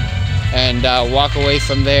 hopefully. And walk away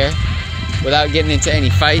from there without getting into any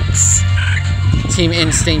fights. Team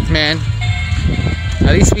Instinct, man.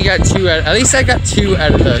 At least we got two. At least I got 2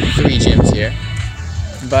 out of the 3 gyms here.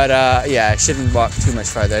 But yeah, I shouldn't walk too much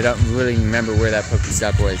farther. I don't really remember where that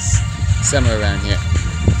Pokestop was. Somewhere around here.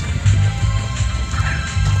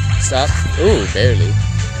 Stop. Ooh, barely.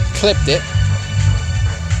 Clipped it.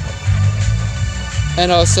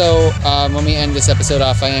 And also, when we end this episode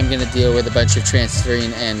off, I am going to deal with a bunch of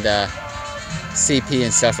transferring and CP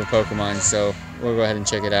and stuff with Pokemon. So we'll go ahead and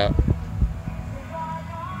check it out.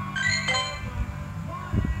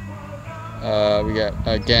 We got,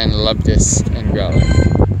 again, Lubdisc and Growlithe.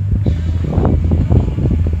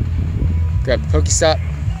 Grab the Pokestop.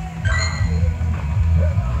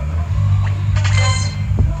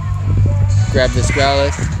 Grab this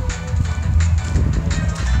Growlithe.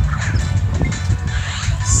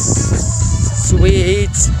 Sweet!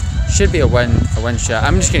 Should be a one shot.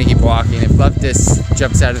 I'm just gonna keep walking. If Lubdisc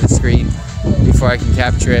jumps out of the screen before I can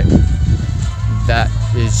capture it, that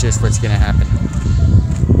is just what's gonna happen.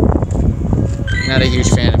 Not a huge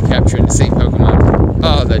fan of capturing the same Pokemon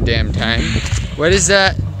all the damn time. What is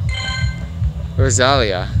that?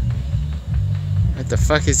 Rosalia. What the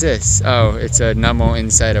fuck is this? Oh, it's a Numel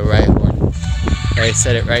inside a Rhyhorn. I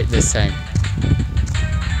said it right this time.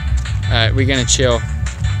 Alright, we're gonna chill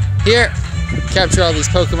here, capture all these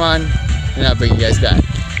Pokemon, and I'll bring you guys back.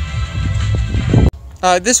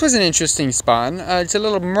 This was an interesting spawn. It's a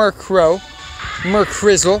little Murkrizzle.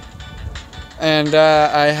 And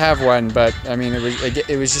I have one, but I mean,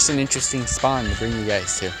 it was just an interesting spawn to bring you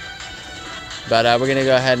guys to. But we're gonna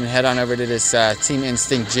go ahead and head on over to this Team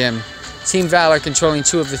Instinct gym. Team Valor controlling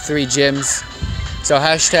 2 of the 3 gyms. So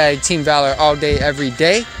hashtag Team Valor all day, every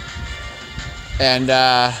day. And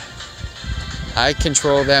I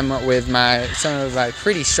control them with some of my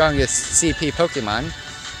pretty strongest CP Pokemon.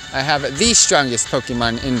 I have the strongest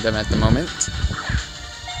Pokemon in them at the moment.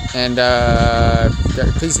 And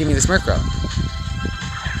please give me this Murkrow.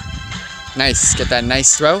 Nice, get that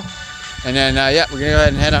nice throw. And then, yeah, we're gonna go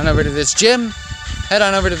ahead and head on over to this gym, head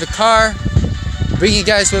on over to the car, bring you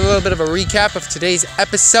guys with a little bit of a recap of today's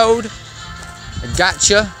episode. I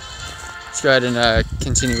gotcha. Let's go ahead and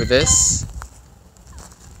continue with this.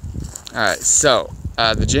 Alright, so,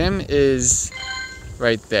 the gym is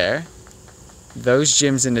right there. Those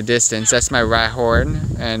gyms in the distance, that's my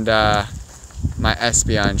Rhyhorn, and my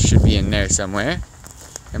Espeon should be in there somewhere.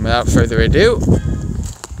 And without further ado,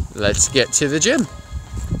 let's get to the gym.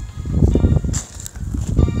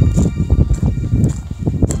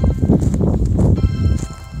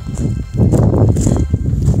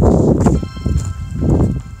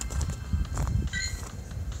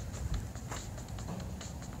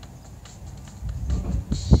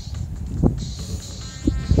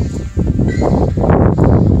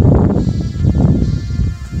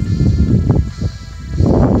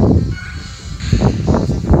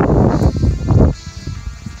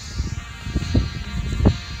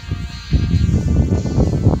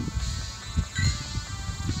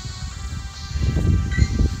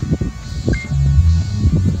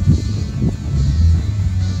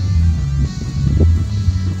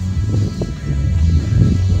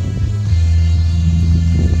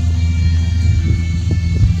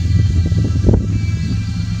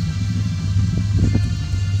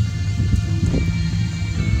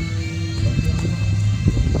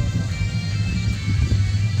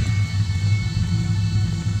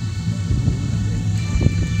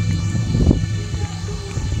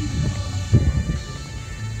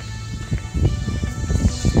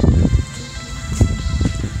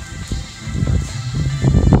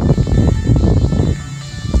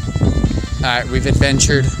 Alright, we've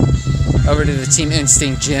adventured over to the Team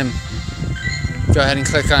Instinct gym. Go ahead and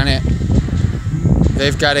click on it.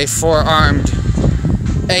 They've got a 4-armed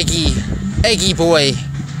eggy boy.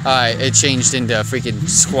 It changed into a freaking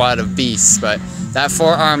squad of beasts, but that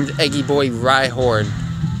 4-armed eggy boy Rhyhorn.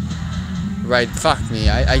 Right, fuck me.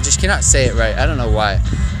 I just cannot say it right. I don't know why.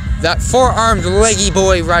 That 4-armed leggy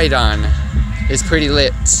boy Rhydon is pretty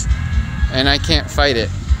lit, and I can't fight it.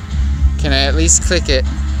 Can I at least click it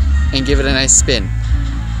and give it a nice spin?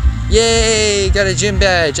 Yay! Got a gym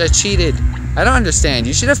badge. I cheated. I don't understand.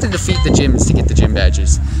 You should have to defeat the gyms to get the gym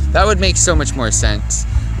badges. That would make so much more sense.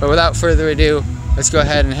 But without further ado, let's go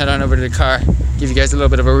ahead and head on over to the car, give you guys a little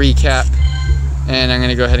bit of a recap, and I'm going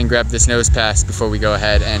to go ahead and grab this nose pass before we go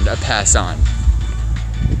ahead and pass on.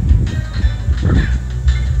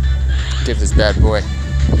 Get this bad boy.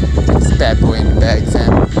 Get this bad boy in the bag,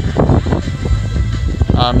 fam.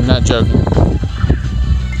 I'm not joking.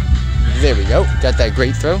 There we go. Got that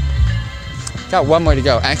great throw. Got one more to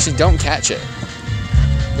go. Actually, don't catch it.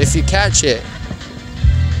 If you catch it,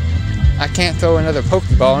 I can't throw another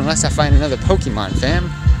Pokeball unless I find another Pokemon,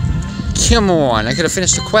 fam. Come on. I could have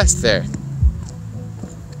finished the quest there.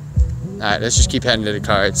 Alright, let's just keep heading to the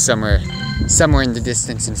car. It's somewhere in the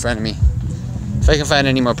distance in front of me. If I can find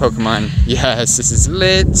any more Pokemon. Yes, this is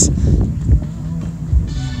lit.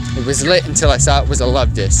 It was lit until I saw it was a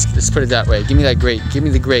love disc. Let's put it that way. Give me that great. Give me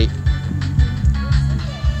the great.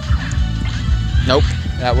 Nope,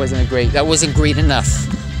 that wasn't a great. That wasn't great enough.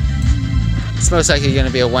 It's most likely going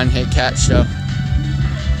to be a one-hit catch, though.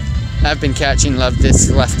 I've been catching love discs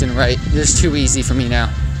left and right. It's too easy for me now.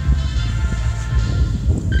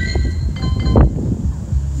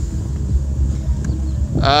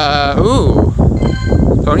 Ooh.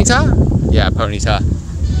 Ponyta? Yeah, Ponyta.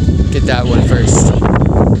 Get that one first.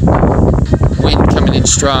 Wind coming in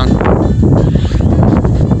strong.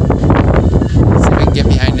 See if I can get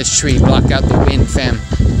behind this tree, block out the wind, fam.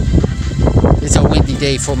 It's a windy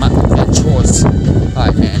day for my adventures.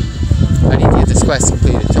 Alright, man. I need to get this quest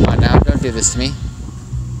completed. Come on now, don't do this to me.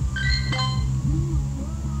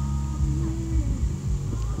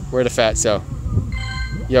 Where the Fatso?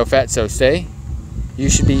 Yo, Fatso, stay. You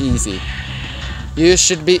should be easy. You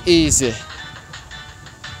should be easy.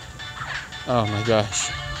 Oh my gosh.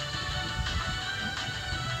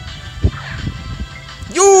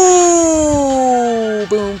 Yo!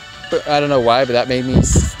 Boom. I don't know why, but that made me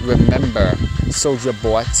remember Soldier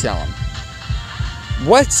Boy. Tell him.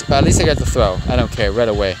 What? At least I got the throw. I don't care. Right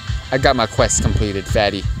away. I got my quest completed,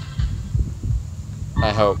 fatty. I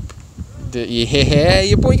hope. Yeah,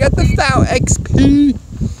 your boy got the thou XP.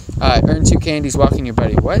 Earn 2 candies walking your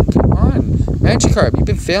buddy. What? Come on. Magikarp, you've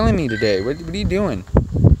been failing me today. What are you doing?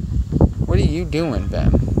 What are you doing,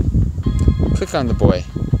 fam? Click on the boy.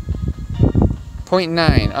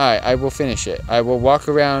 0.9. Alright, I will finish it. I will walk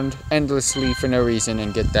around endlessly for no reason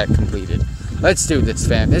and get that completed. Let's do this,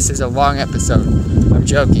 fam. This is a long episode. I'm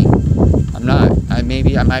joking. I'm not. I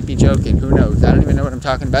might be joking. Who knows? I don't even know what I'm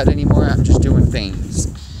talking about anymore. I'm just doing things.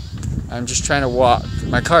 I'm just trying to walk.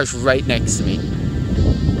 My car's right next to me.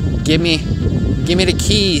 Give me the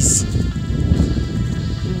keys.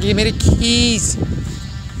 Give me the keys.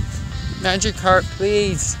 Magikarp,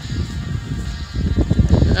 please.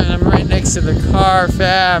 And I'm right next to the car,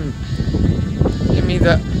 fam. Give me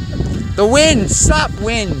the wind. Stop,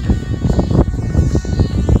 wind.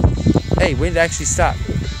 Hey, wind actually stopped.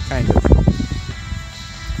 Kind of.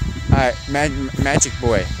 Alright, Magic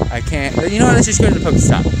Boy. I can't. You know what? Let's just go to the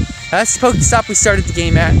Pokestop. That's the Pokestop we started the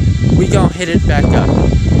game at. We gonna hit it back up.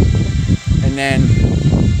 And then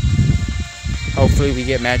hopefully we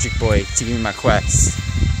get Magic Boy to give me my quest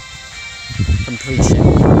completion.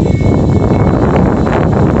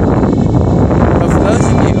 But for those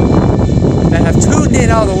of you that have tuned in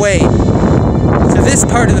all the way to this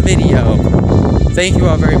part of the video, thank you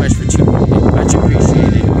all very much for tuning in. Much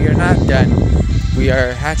appreciated. We are not done. We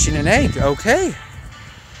are hatching an egg. Okay.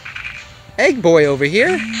 Egg boy over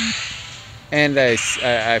here. And I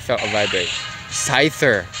felt a vibrate.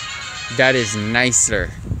 Scyther. That is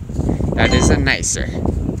nicer. That is a nicer.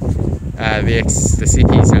 The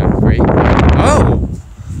CP's not great. Oh!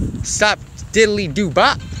 Stop diddly doo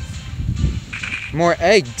bop. More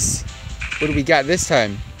eggs. What do we got this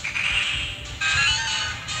time?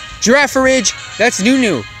 Giraffe. That's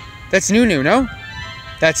Nunu. That's Nunu, no?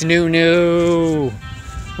 That's Nunu.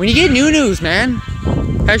 When you get Nunus, man.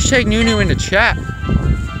 Hashtag Nunu in the chat.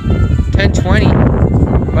 1020.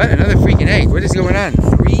 What? Another freaking egg. What is going on?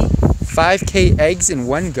 5K eggs in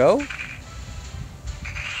one go?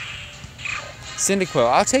 Cyndaquil,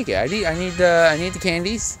 I'll take it. I need the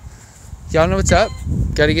candies. Y'all know what's up.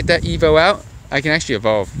 Gotta get that Evo out. I can actually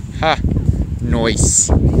evolve. Ha! Nice.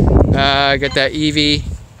 I got that Eevee.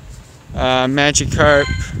 Magikarp.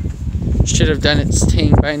 Should have done its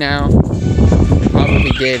thing by now.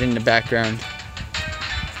 Probably did in the background.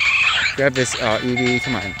 Grab this Eevee.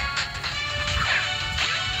 Come on.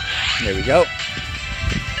 There we go.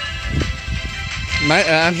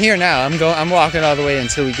 I'm here now. I'm walking all the way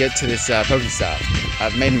until we get to this Pokestop.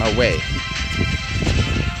 I've made my way.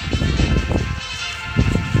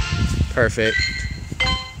 Perfect.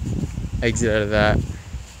 Exit out of that.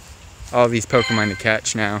 All these Pokemon to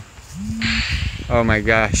catch now. Oh my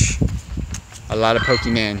gosh. A lot of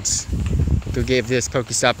Pokemons. Go give this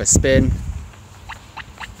Pokestop a spin.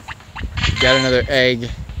 got another egg.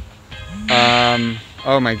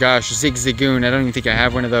 Oh my gosh, Zigzagoon. I don't even think I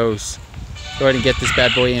have one of those. Go ahead and get this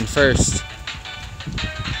bad boy in first.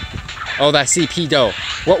 Oh, that CP dough.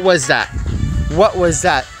 What was that? What was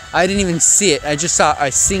that? I didn't even see it. I just saw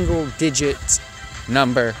a single digit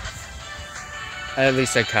number. At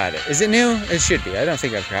least I caught it. Is it new? It should be. I don't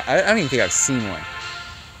think I've caught. I don't even think I've seen one.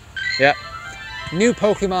 Yep. New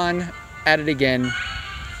Pokemon added again.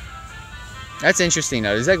 That's interesting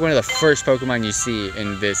though. It's like one of the first Pokemon you see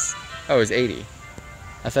in this. Oh, it was 80.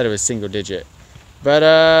 I thought it was single digit. But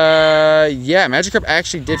yeah, Magikarp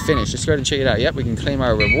actually did finish. Let's go ahead and check it out. Yep, we can claim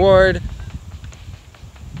our reward.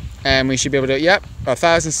 And we should be able to, yep,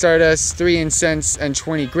 1,000 Stardust, 3 Incense, and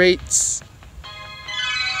 20 Greats.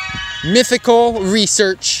 Mythical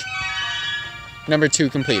Research. Number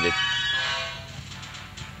 2 completed.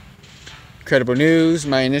 Incredible news.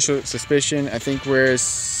 My initial suspicion, I think we're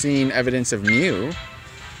seeing evidence of Mew.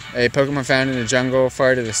 A Pokemon found in the jungle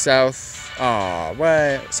far to the south. Aw,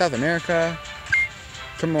 what? South America?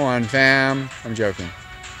 Come on, fam. I'm joking.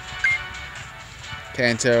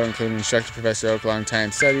 Kanto, including instructor Professor Oak,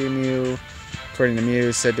 long-time study of Mew. According to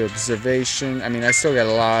Mew, said to observation. I mean, I still got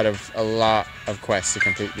a lot of quests to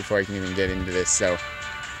complete before I can even get into this. So,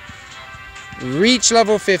 reach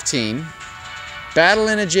level 15, battle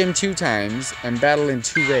in a gym 2 times, and battle in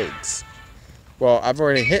 2 raids. Well, I've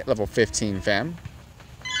already hit level 15, fam.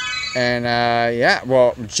 And yeah,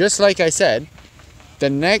 well, just like I said, the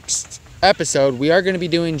next episode we are going to be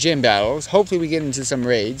doing gym battles. Hopefully, we get into some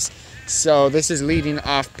raids. So this is leading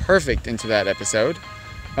off perfect into that episode.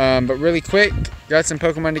 But really quick, got some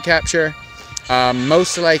Pokemon to capture.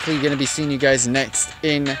 Most likely going to be seeing you guys next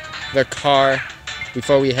in the car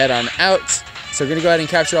before we head on out. So we're going to go ahead and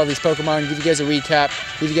capture all these Pokemon, give you guys a recap,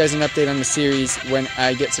 give you guys an update on the series when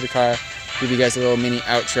I get to the car, give you guys a little mini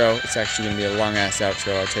outro. It's actually going to be a long-ass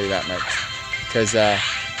outro, I'll tell you that much. Because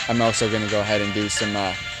I'm also going to go ahead and do some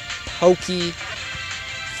pokey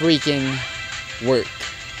freaking work.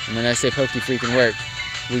 And when I say pokey freaking work,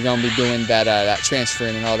 we're going to be doing that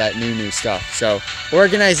transferring and all that new stuff. So,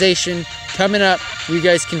 organization coming up. You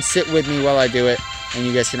guys can sit with me while I do it. And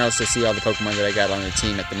you guys can also see all the Pokemon that I got on the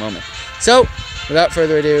team at the moment. So, without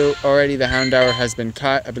further ado, already the Houndour has been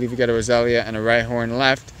caught. I believe we got a Roselia and a Rhyhorn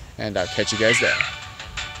left. And I'll catch you guys there.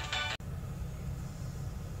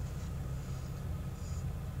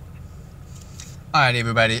 Alright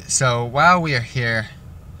everybody, so while we are here,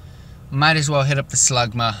 might as well hit up the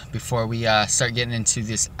Slugma before we start getting into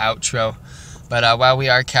this outro. But while we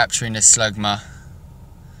are capturing this Slugma,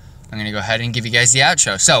 I'm going to go ahead and give you guys the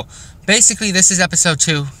outro. So, basically this is episode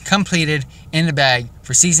 2, completed, in the bag,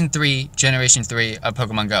 for Season 3, Generation 3 of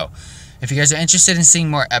Pokemon Go. If you guys are interested in seeing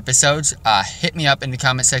more episodes, hit me up in the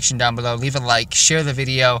comment section down below, leave a like, share the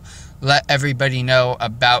video, let everybody know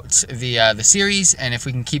about the series, and if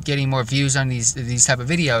we can keep getting more views on these type of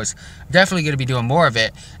videos, I'm definitely going to be doing more of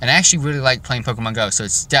it. And I actually really like playing Pokemon Go, so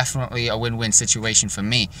it's definitely a win-win situation for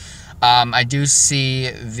me. I do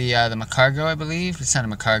see the Macargo, I believe. It's not a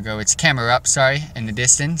Macargo, it's Camerupt, sorry, in the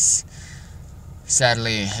distance.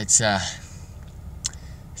 Sadly, it's not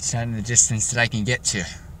in the distance that I can get to.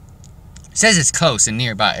 It says it's close and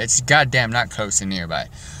nearby. It's goddamn not close and nearby.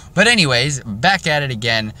 But anyways, back at it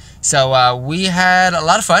again. So we had a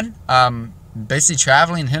lot of fun. Basically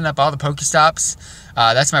traveling, hitting up all the Pokestops.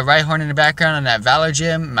 That's my Rhyhorn in the background on that Valor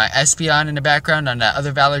Gym. My Espeon in the background on that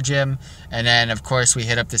other Valor Gym. And then, of course, we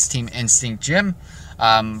hit up this Team Instinct Gym.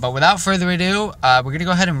 But without further ado, we're going to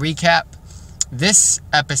go ahead and recap this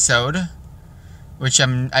episode. Which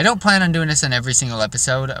I don't plan on doing this on every single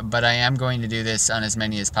episode, but I am going to do this on as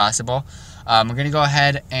many as possible. We're going to go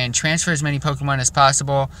ahead and transfer as many Pokemon as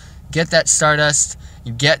possible, get that Stardust,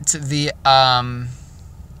 get the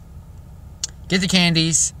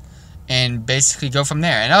candies, and basically go from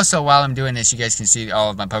there. And also, while I'm doing this, you guys can see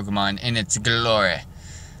all of my Pokemon in its glory.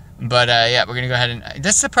 But yeah, we're going to go ahead and...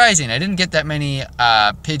 That's surprising. I didn't get that many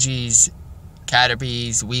Pidgeys,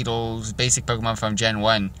 Caterpies, Weedles, basic Pokemon from Gen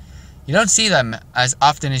 1. You don't see them as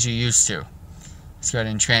often as you used to. Let's go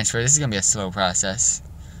ahead and transfer. This is going to be a slow process.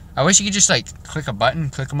 I wish you could just like click a button,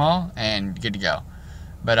 click them all, and good to go.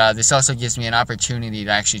 But this also gives me an opportunity to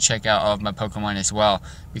actually check out all of my Pokemon as well,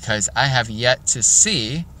 because I have yet to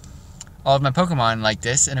see all of my Pokemon like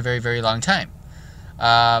this in a very, very long time.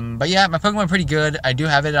 But yeah, my Pokemon are pretty good. I do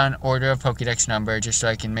have it on order of Pokédex number, just so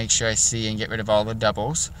I can make sure I see and get rid of all the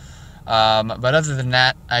doubles. But other than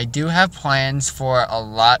that, I do have plans for a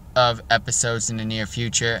lot of episodes in the near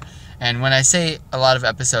future, And when I say a lot of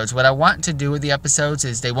episodes, what I want to do with the episodes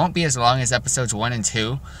is they won't be as long as episodes 1 and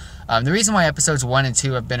 2. The reason why episodes 1 and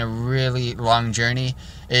 2 have been a really long journey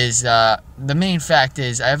is the main fact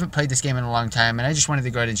is I haven't played this game in a long time, and I just wanted to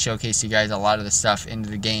go ahead and showcase you guys a lot of the stuff into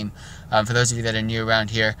the game for those of you that are new around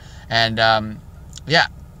here. And yeah,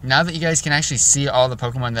 now that you guys can actually see all the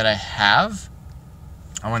Pokemon that I have,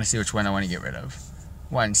 I want to see which one I want to get rid of.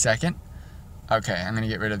 1 second. Okay, I'm going to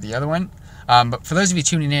get rid of the other one. But for those of you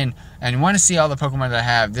tuning in and want to see all the Pokemon that I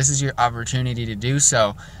have, this is your opportunity to do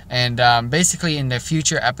so. And basically in the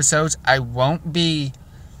future episodes, I won't be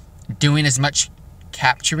doing as much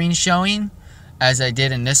capturing showing as I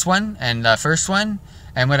did in this one and the first one.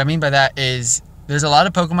 And what I mean by that is there's a lot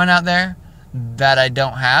of Pokemon out there that I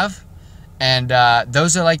don't have. And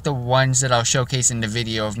those are like the ones that I'll showcase in the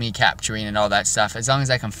video of me capturing and all that stuff, as long as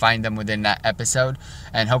I can find them within that episode.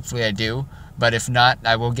 And hopefully I do. But if not,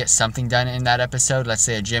 I will get something done in that episode. Let's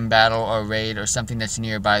say a gym battle or raid or something that's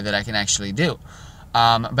nearby that I can actually do.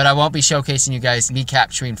 But I won't be showcasing you guys me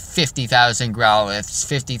capturing 50,000 Growliths,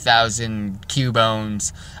 50,000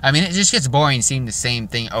 Cubones. I mean, it just gets boring seeing the same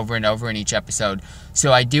thing over and over in each episode.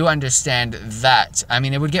 So I do understand that. I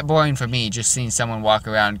mean, it would get boring for me just seeing someone walk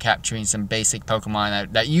around capturing some basic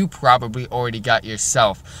Pokemon that you probably already got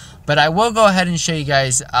yourself. But I will go ahead and show you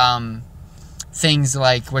guys things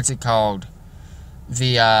like, what's it called?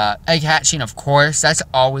 The egg hatching, of course. That's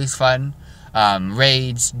always fun.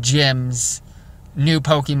 Raids, gyms, new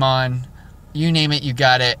Pokemon, you name it, you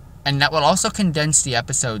got it. And that will also condense the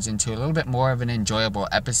episodes into a little bit more of an enjoyable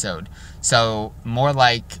episode. So more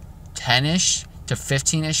like 10-ish to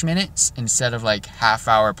 15-ish minutes instead of like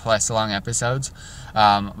half-hour plus long episodes.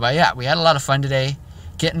 But yeah, we had a lot of fun today.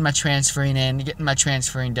 Getting my transferring in, getting my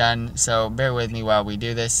transferring done. So bear with me while we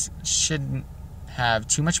do this. Shouldn't have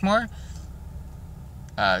too much more.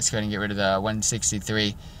 Let's go ahead and get rid of the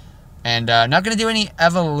 163. And not going to do any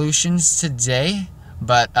evolutions today,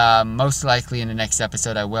 but most likely in the next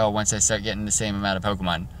episode I will once I start getting the same amount of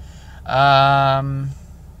Pokemon. I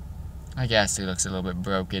guess it looks a little bit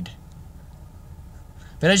broken.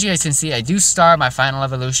 But as you guys can see, I do star my final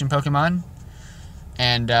evolution Pokemon.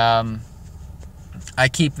 And I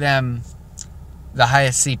keep them the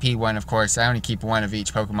highest CP one, of course. I only keep one of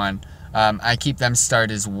each Pokemon. I keep them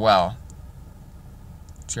starred as well.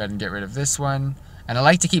 Let's go ahead and get rid of this one. And I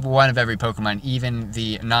like to keep one of every Pokemon, even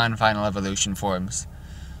the non-final evolution forms.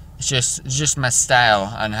 It's just my style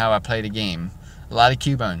on how I play the game. A lot of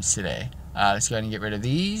Cubones today. Let's go ahead and get rid of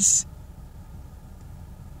these.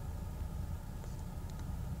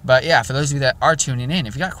 But yeah, for those of you that are tuning in,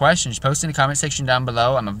 if you got questions, post in the comment section down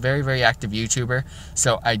below. I'm a very, very active YouTuber,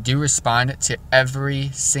 so I do respond to every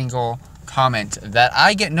single comment that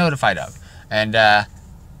I get notified of. And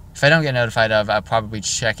if I don't get notified of, I'll probably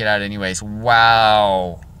check it out anyways.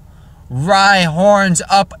 Wow. Rhyhorn's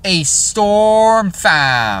up a storm,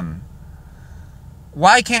 fam.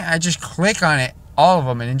 Why can't I just click on it, all of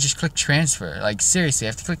them, and then just click transfer? Like, seriously, I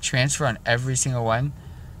have to click transfer on every single one?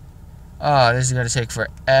 Oh, this is going to take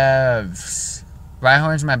forever.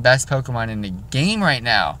 Rhyhorn's my best Pokemon in the game right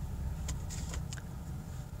now.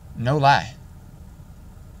 No lie.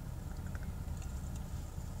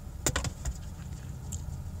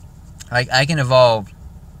 Like, I can evolve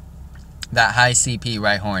that high CP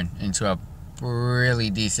Rhyhorn into a really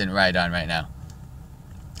decent Rhydon right now.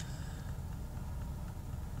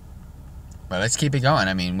 But let's keep it going.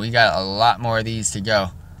 I mean, we got a lot more of these to go.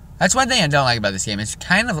 That's one thing I don't like about this game. It's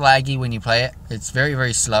kind of laggy when you play it. It's very,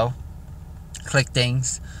 very slow. Click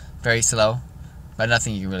things, very slow. But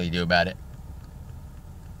nothing you can really do about it.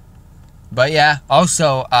 But yeah,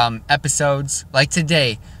 also episodes like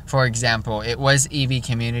today, for example, it was EV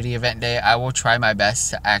Community Event Day. I will try my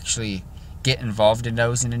best to actually get involved in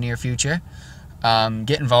those in the near future.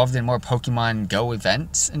 Get involved in more Pokemon Go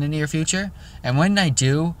events in the near future. And when I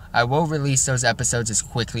do, I will release those episodes as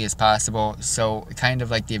quickly as possible. So kind of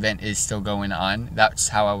like the event is still going on. That's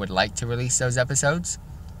how I would like to release those episodes.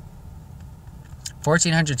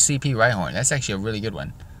 1400 CP Rhyhorn. That's actually a really good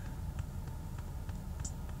one.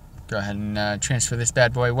 Go ahead and transfer this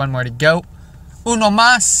bad boy. One more to go. Uno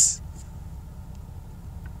más.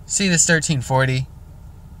 See this 1340.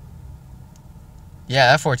 Yeah,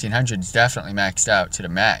 that 1400 is definitely maxed out to the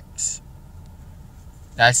max.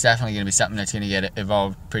 That's definitely going to be something that's going to get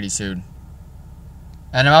evolved pretty soon.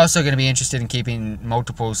 And I'm also going to be interested in keeping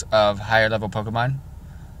multiples of higher level Pokemon.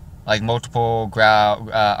 Like multiple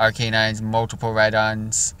Arcanines, multiple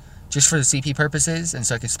Rhydons. Just for the CP purposes, and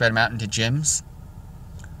so I can spread them out into gyms.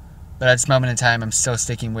 But at this moment in time, I'm still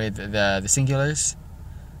sticking with the singulars.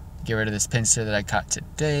 Get rid of this Pinsir that I caught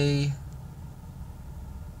today.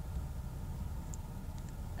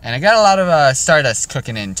 And I got a lot of Stardust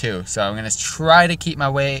cooking in too, so I'm gonna try to keep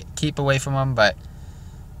away from them, but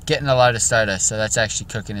getting a lot of Stardust, so that's actually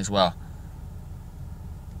cooking as well.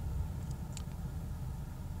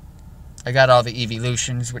 I got all the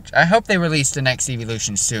evolutions, which I hope they release the next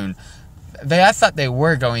evolution soon. I thought they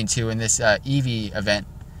were going to in this Eevee event,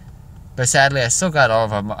 but sadly I still got all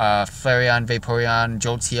of them. Flareon, Vaporeon,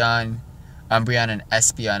 Jolteon, Umbreon, and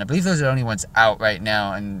Espeon. I believe those are the only ones out right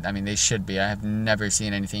now, and I mean they should be. I have never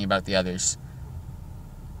seen anything about the others.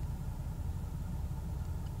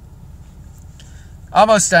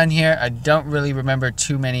 Almost done here. I don't really remember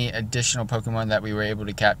too many additional Pokemon that we were able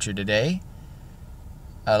to capture today.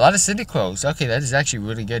 A lot of Cyndaquils. Okay, that is actually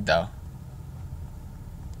really good though.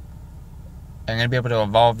 I'm gonna be able to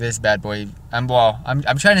evolve this bad boy. I'm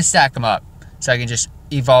trying to stack them up so I can just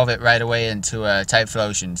evolve it right away into a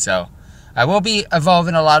Typhlosion. So I will be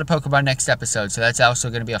evolving a lot of Pokemon next episode, so that's also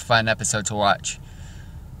gonna be a fun episode to watch.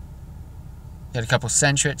 Got a couple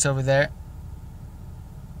Sentrets over there.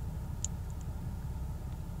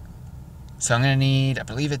 So I'm gonna need, I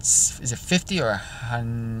believe is it 50 or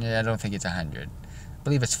 100? I don't think it's 100. I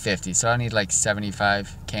believe it's 50, so I need like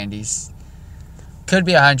 75 candies. Could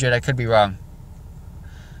be 100, I could be wrong.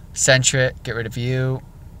 Sentret, get rid of you.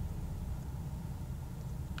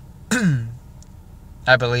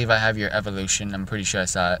 I believe I have your evolution. I'm pretty sure I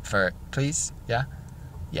saw it. For please, yeah,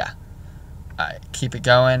 yeah. Alright, keep it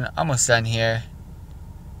going. Almost done here.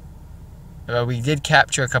 Well, we did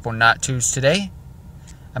capture a couple Noctus today.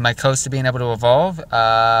 Am I close to being able to evolve?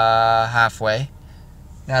 Halfway.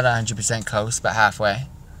 Not 100% close, but halfway.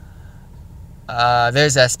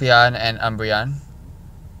 There's Espeon and Umbreon,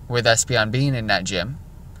 with Espeon being in that gym.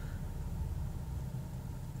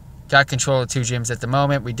 Got control of 2 gyms at the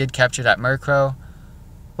moment. We did capture that Murkrow.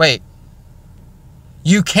 Wait.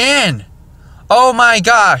 You can! Oh my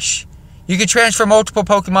gosh! You can transfer multiple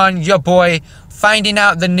Pokemon, your boy. Finding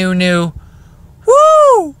out the new.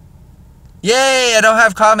 Woo! Yay! I don't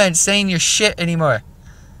have comments saying your shit anymore.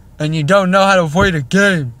 And you don't know how to play the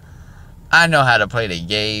game. I know how to play the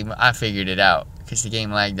game. I figured it out. Because the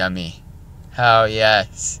game lagged on me. Hell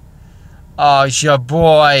yes. Oh, it's your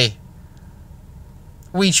boy.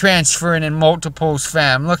 We transferring in multiples,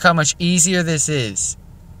 fam. Look how much easier this is.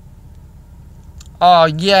 Oh,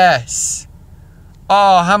 yes.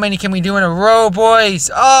 Oh, how many can we do in a row,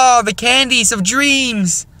 boys? Oh, the candies of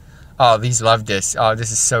dreams. Oh, these love discs. Oh,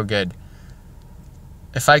 this is so good.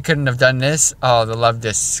 If I couldn't have done this, oh, the love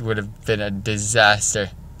discs would have been a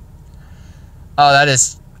disaster. Oh, that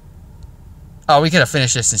is... Oh, we could have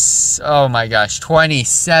finished this in... Oh my gosh,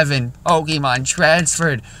 27 Pokemon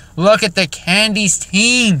transferred. Look at the Candies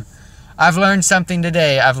team. I've learned something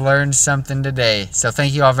today. So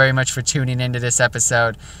thank you all very much for tuning into this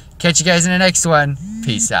episode. Catch you guys in the next one.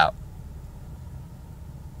 Peace out.